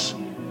bless,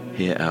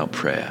 hear our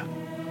prayer.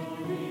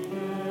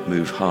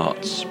 Move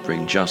hearts,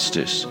 bring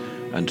justice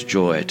and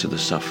joy to the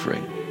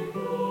suffering.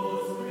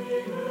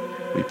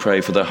 We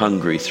pray for the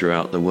hungry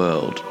throughout the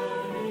world,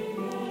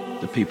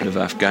 the people of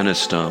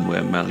Afghanistan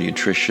where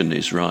malnutrition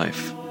is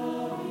rife,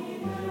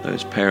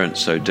 those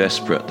parents so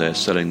desperate they're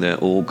selling their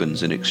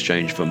organs in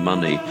exchange for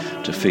money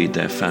to feed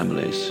their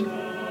families.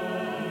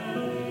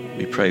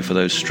 We pray for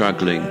those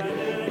struggling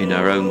in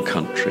our own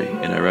country,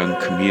 in our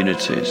own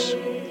communities,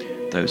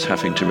 those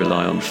having to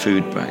rely on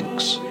food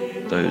banks,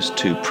 those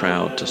too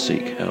proud to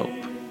seek help.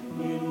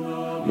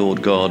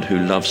 Lord God, who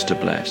loves to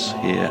bless,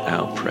 hear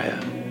our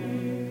prayer.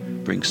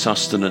 Bring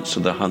sustenance to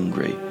the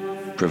hungry,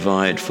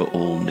 provide for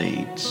all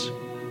needs.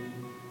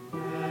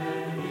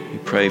 We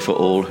pray for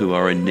all who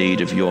are in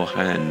need of your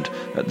hand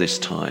at this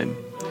time,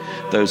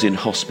 those in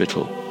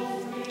hospital,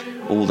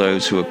 all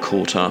those who are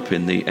caught up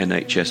in the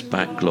NHS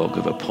backlog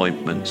of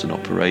appointments and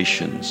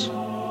operations,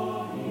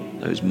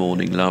 those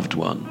mourning loved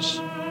ones,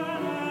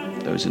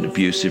 those in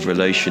abusive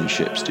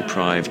relationships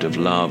deprived of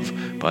love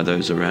by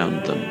those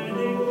around them.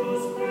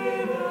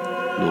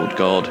 Lord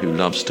God, who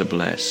loves to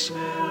bless,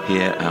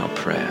 hear our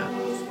prayer.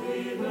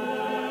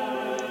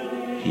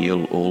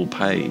 Heal all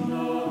pain,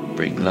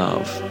 bring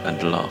love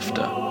and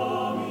laughter.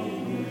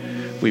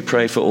 We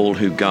pray for all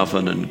who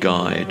govern and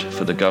guide,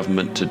 for the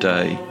government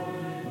today.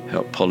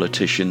 Help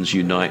politicians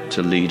unite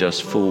to lead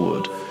us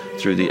forward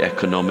through the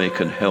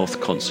economic and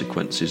health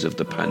consequences of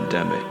the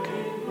pandemic.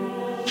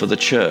 For the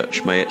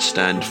church, may it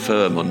stand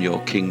firm on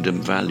your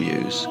kingdom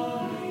values,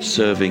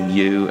 serving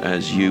you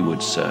as you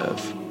would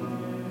serve.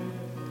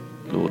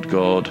 Lord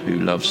God, who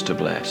loves to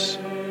bless,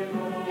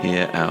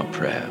 hear our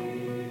prayer.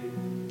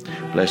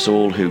 Bless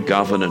all who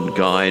govern and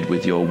guide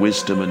with your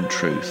wisdom and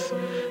truth,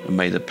 and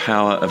may the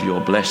power of your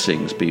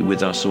blessings be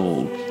with us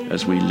all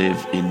as we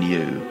live in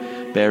you,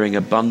 bearing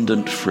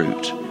abundant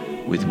fruit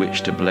with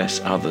which to bless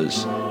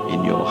others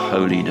in your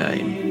holy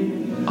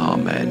name.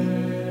 Amen.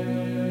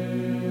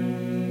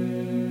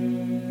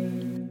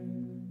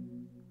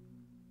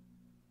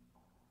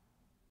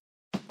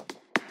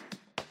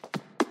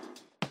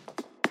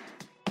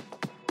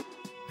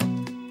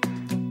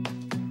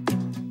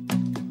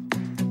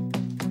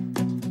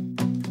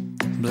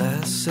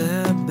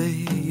 Blessed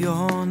be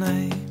your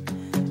name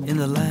in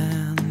the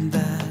land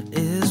that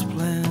is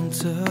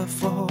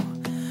plentiful,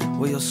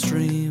 where your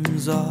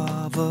streams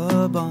of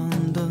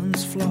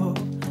abundance flow.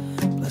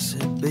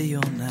 Blessed be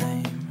your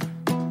name.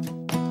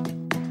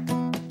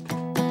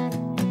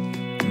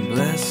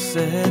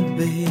 Blessed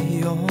be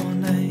your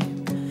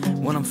name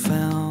when I'm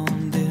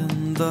found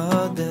in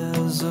the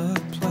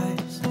desert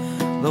place,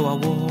 though I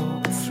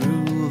walk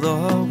through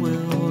the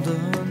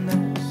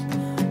wilderness.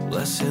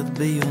 Blessed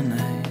be your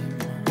name.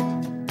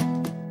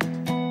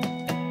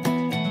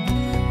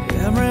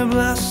 Every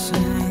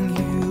blessing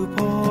you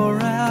pour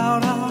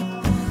out,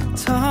 I'll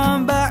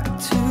turn back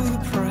to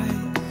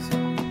praise.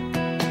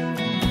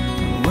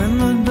 When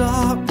the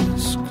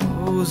darkness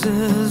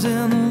closes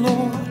in,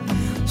 Lord,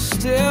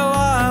 still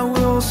I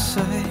will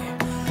say,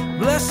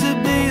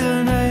 blessed be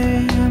the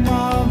name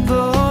of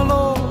the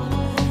Lord.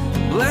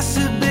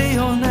 Blessed be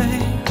your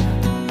name.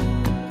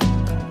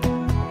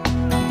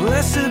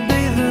 Blessed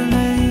be the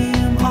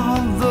name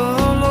of the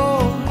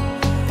Lord.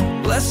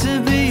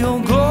 Blessed be your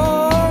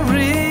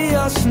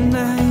glorious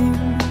name.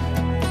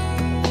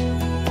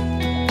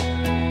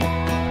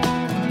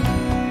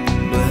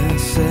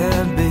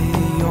 Blessed be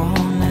your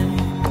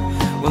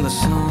name when the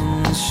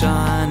sun's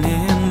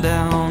shining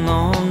down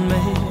on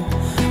me,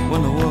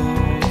 when the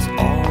world's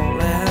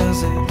all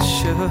as it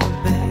should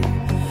be.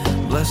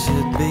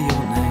 Blessed be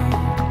your name.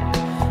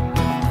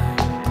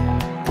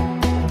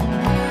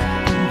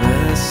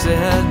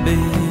 Blessed be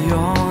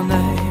your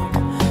name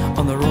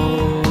on the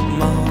road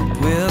marked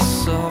with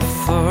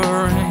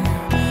suffering,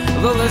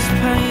 though there's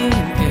pain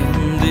in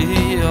the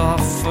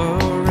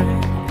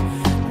offering.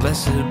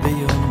 Blessed be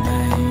your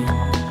name.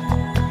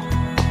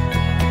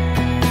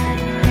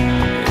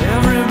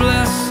 Every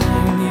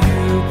blessing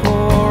you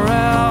pour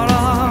out,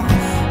 I'll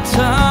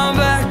turn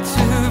back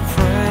to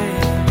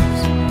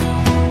praise.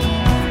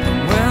 And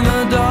when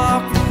the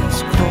darkness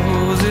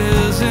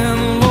closes in,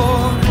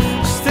 Lord,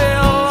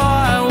 still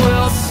I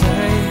will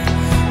say,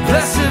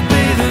 blessed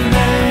be the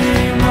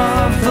name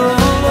of the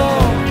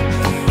Lord.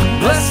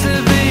 Blessed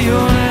be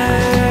your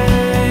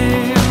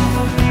name.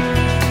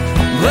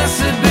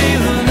 Blessed be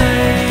the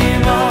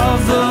name of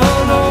the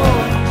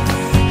Lord.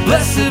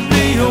 Blessed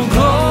be your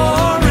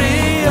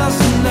glorious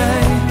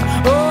name.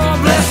 Oh,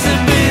 blessed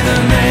be the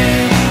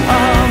name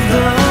of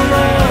the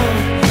Lord.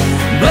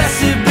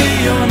 Blessed be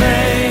your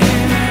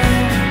name.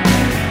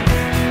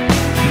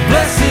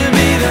 Blessed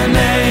be the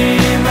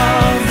name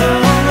of the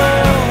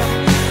Lord.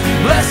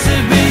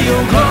 Blessed be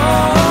your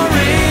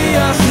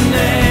glorious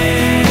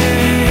name.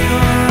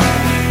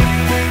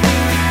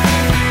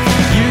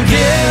 You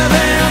give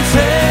and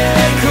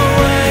take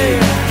away.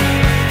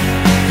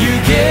 You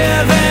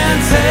give and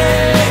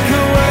take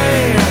away.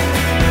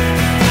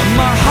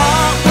 My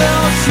heart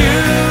will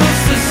choose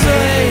to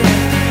say,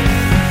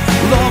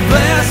 Lord,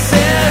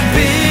 blessed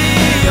be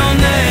your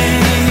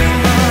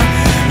name.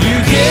 You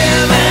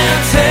give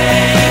and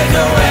take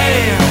away.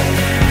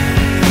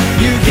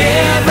 You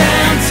give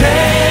and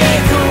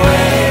take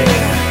away.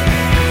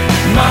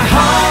 My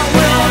heart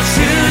will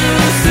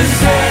choose to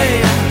say,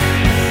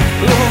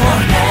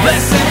 Lord,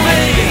 blessed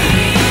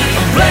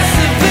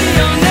be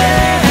your name.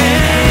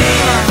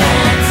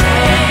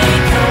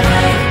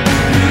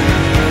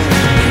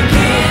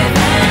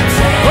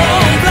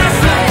 Oh,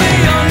 blessed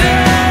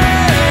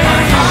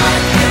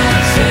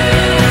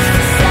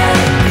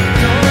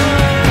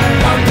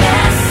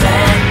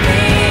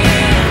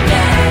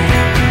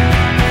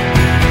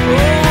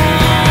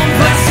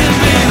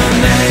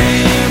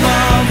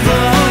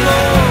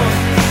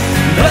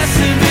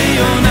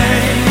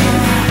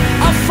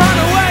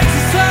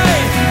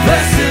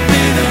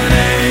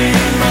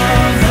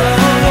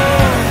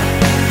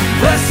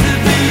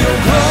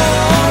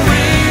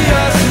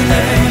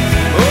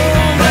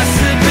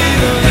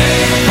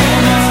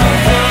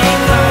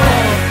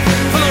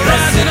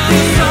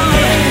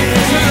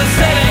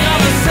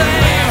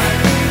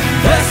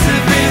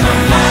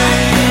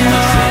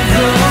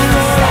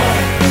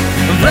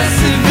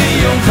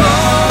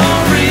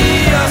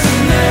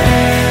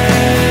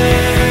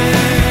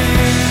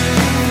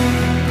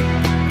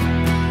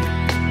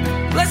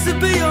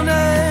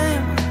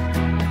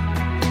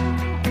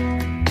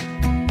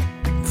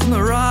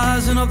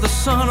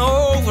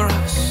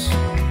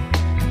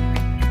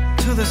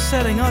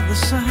setting up the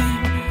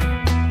same.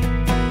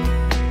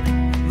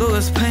 Though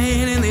there's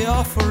pain in the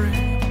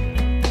offering,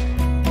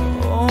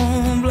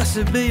 oh,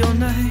 blessed be your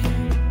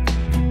name.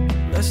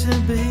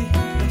 Blessed be,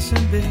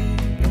 blessed be,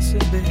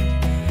 blessed be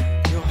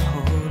your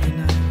holy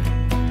name.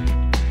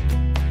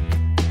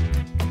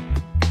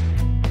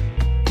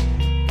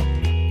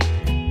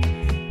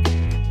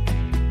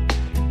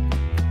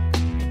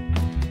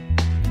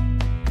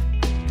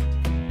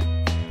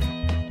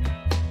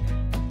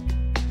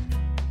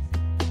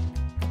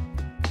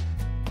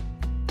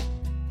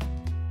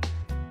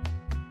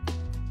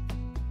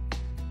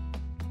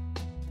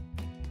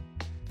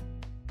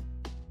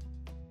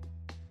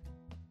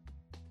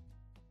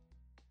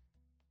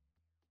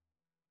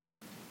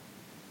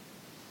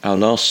 Our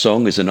last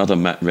song is another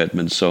Matt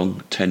Redman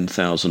song,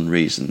 10,000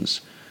 Reasons,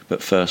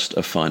 but first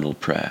a final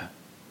prayer.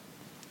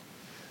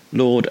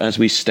 Lord, as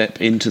we step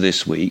into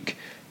this week,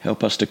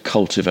 help us to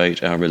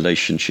cultivate our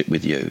relationship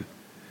with you.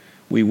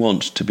 We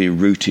want to be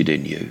rooted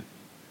in you.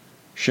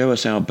 Show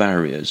us our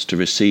barriers to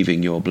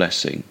receiving your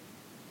blessing.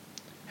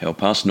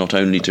 Help us not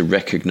only to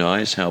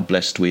recognise how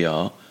blessed we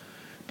are,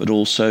 but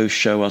also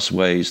show us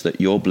ways that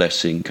your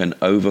blessing can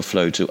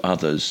overflow to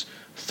others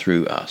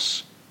through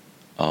us.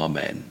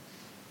 Amen.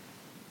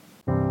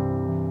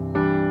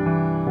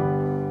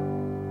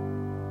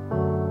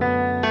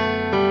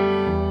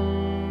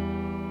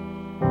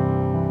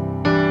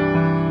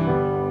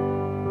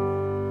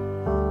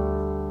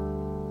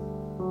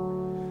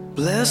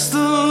 Bless the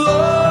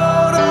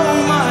Lord,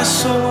 oh my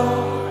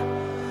soul,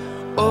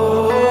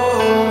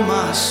 oh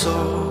my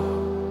soul.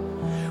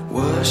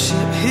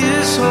 Worship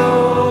his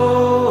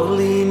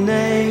holy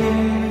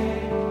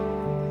name.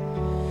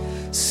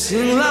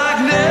 Sing like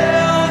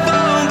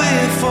never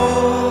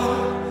before,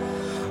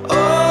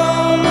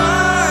 oh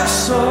my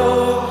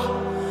soul.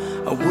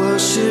 I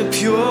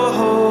worship your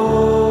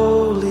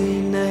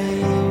holy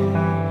name.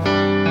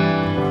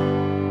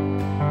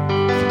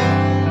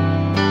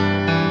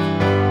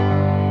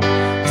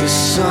 The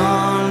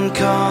sun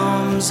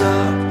comes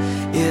up,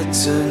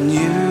 it's a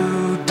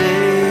new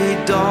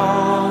day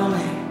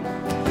dawning.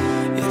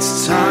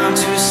 It's time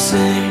to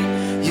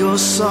sing your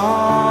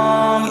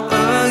song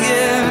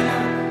again.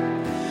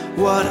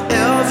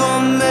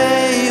 Whatever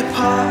may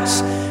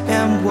pass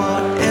and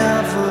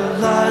whatever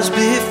lies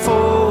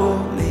before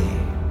me,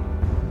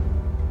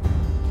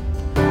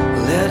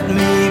 let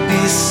me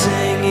be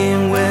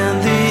singing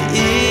when the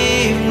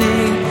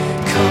evening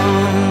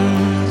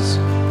comes.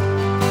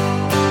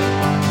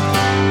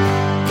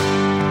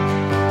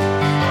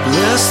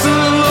 Bless the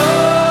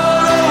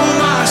Lord, oh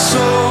my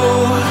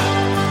soul,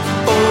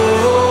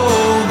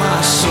 oh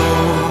my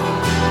soul.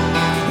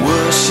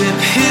 Worship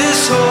his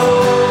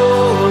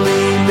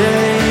holy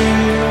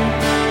name.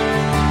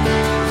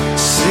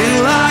 Sing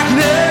like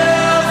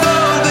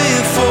never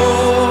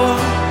before,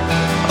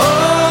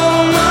 oh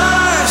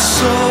my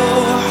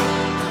soul.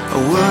 I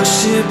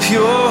worship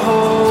your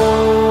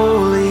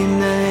holy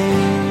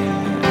name.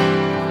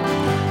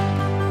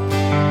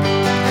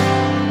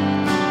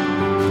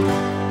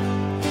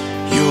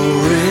 You're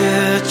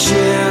rich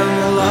in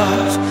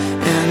love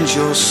and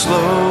you're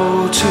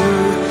slow to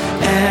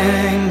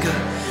anger.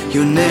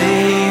 Your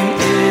name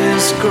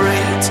is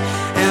great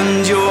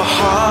and your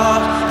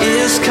heart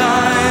is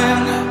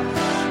kind.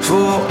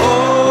 For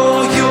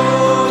all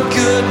your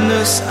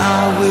goodness I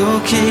will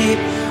keep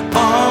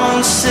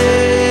on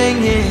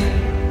singing.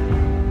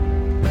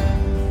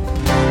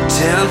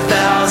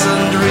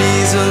 10,000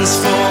 reasons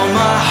for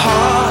my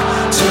heart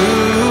to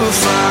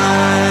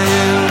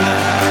find.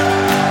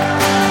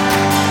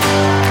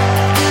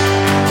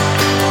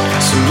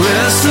 So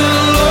bless the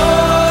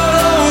Lord,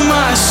 oh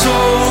my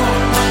soul,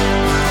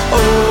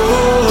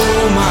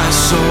 oh my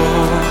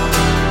soul.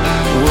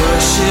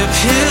 Worship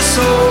his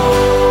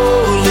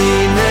holy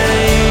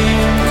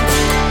name.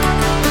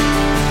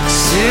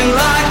 Sing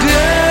like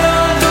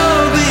never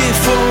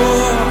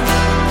before,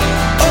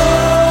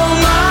 oh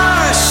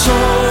my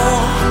soul.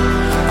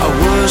 I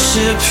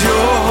worship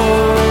your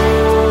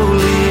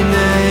holy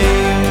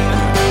name.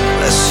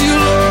 Bless you,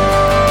 Lord.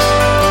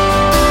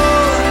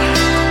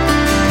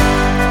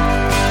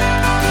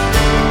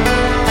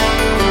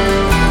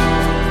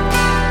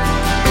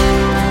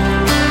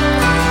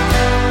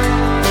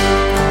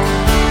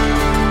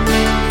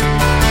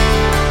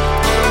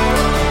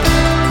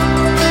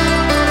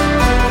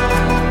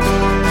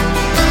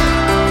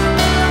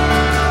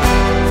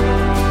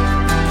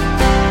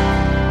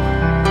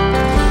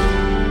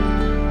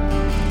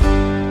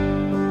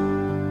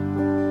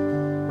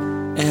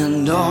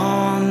 And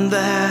on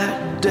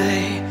that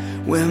day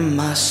when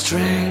my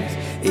strength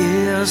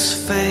is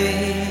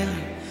failing,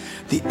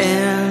 the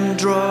end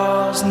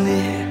draws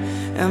near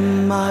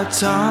and my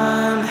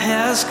time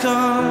has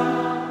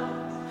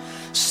come,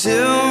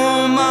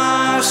 still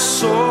my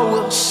soul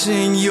will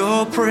sing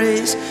your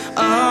praise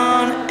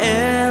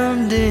unending.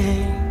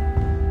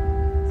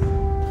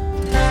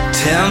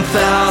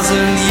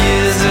 10,000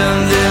 years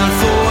and then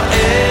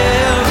forevermore,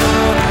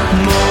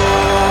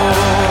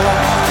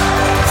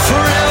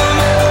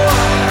 forevermore.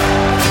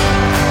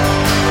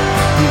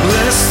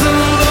 Bless the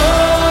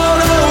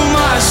Lord, oh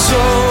my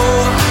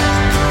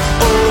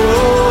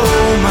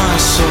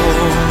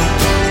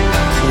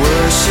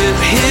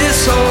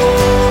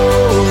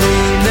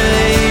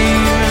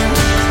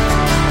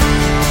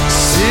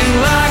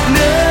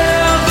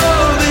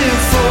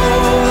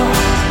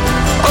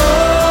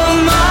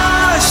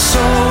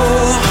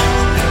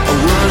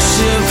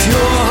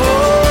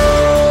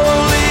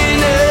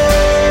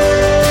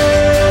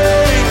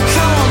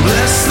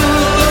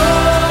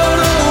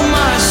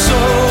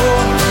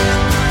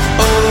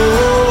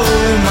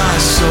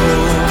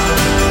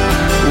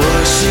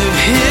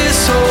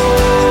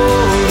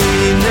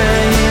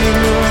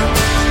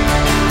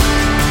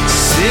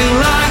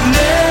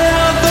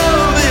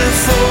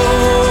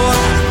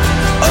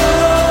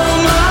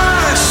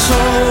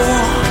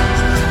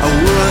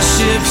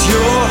worship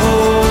your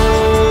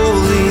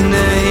holy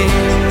name.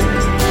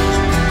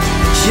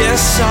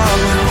 Yes, I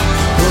will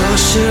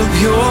worship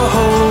your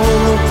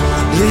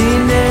holy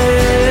name.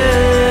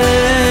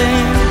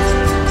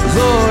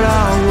 Lord,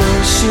 I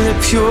worship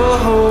your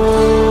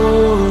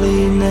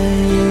holy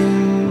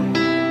name.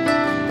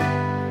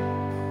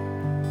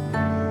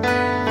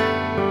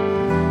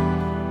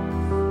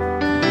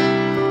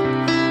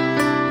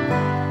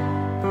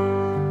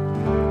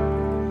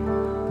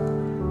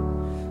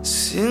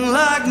 Sing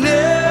like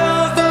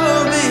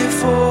never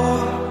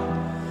before,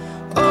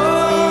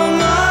 oh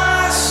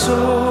my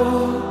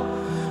soul,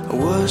 I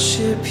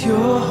worship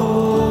your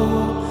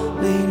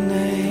holy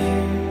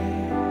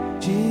name.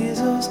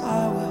 Jesus,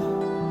 I will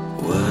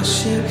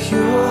worship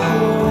your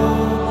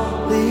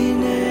holy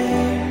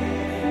name.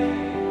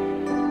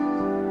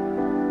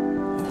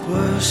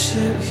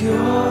 Worship your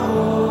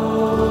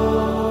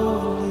holy name.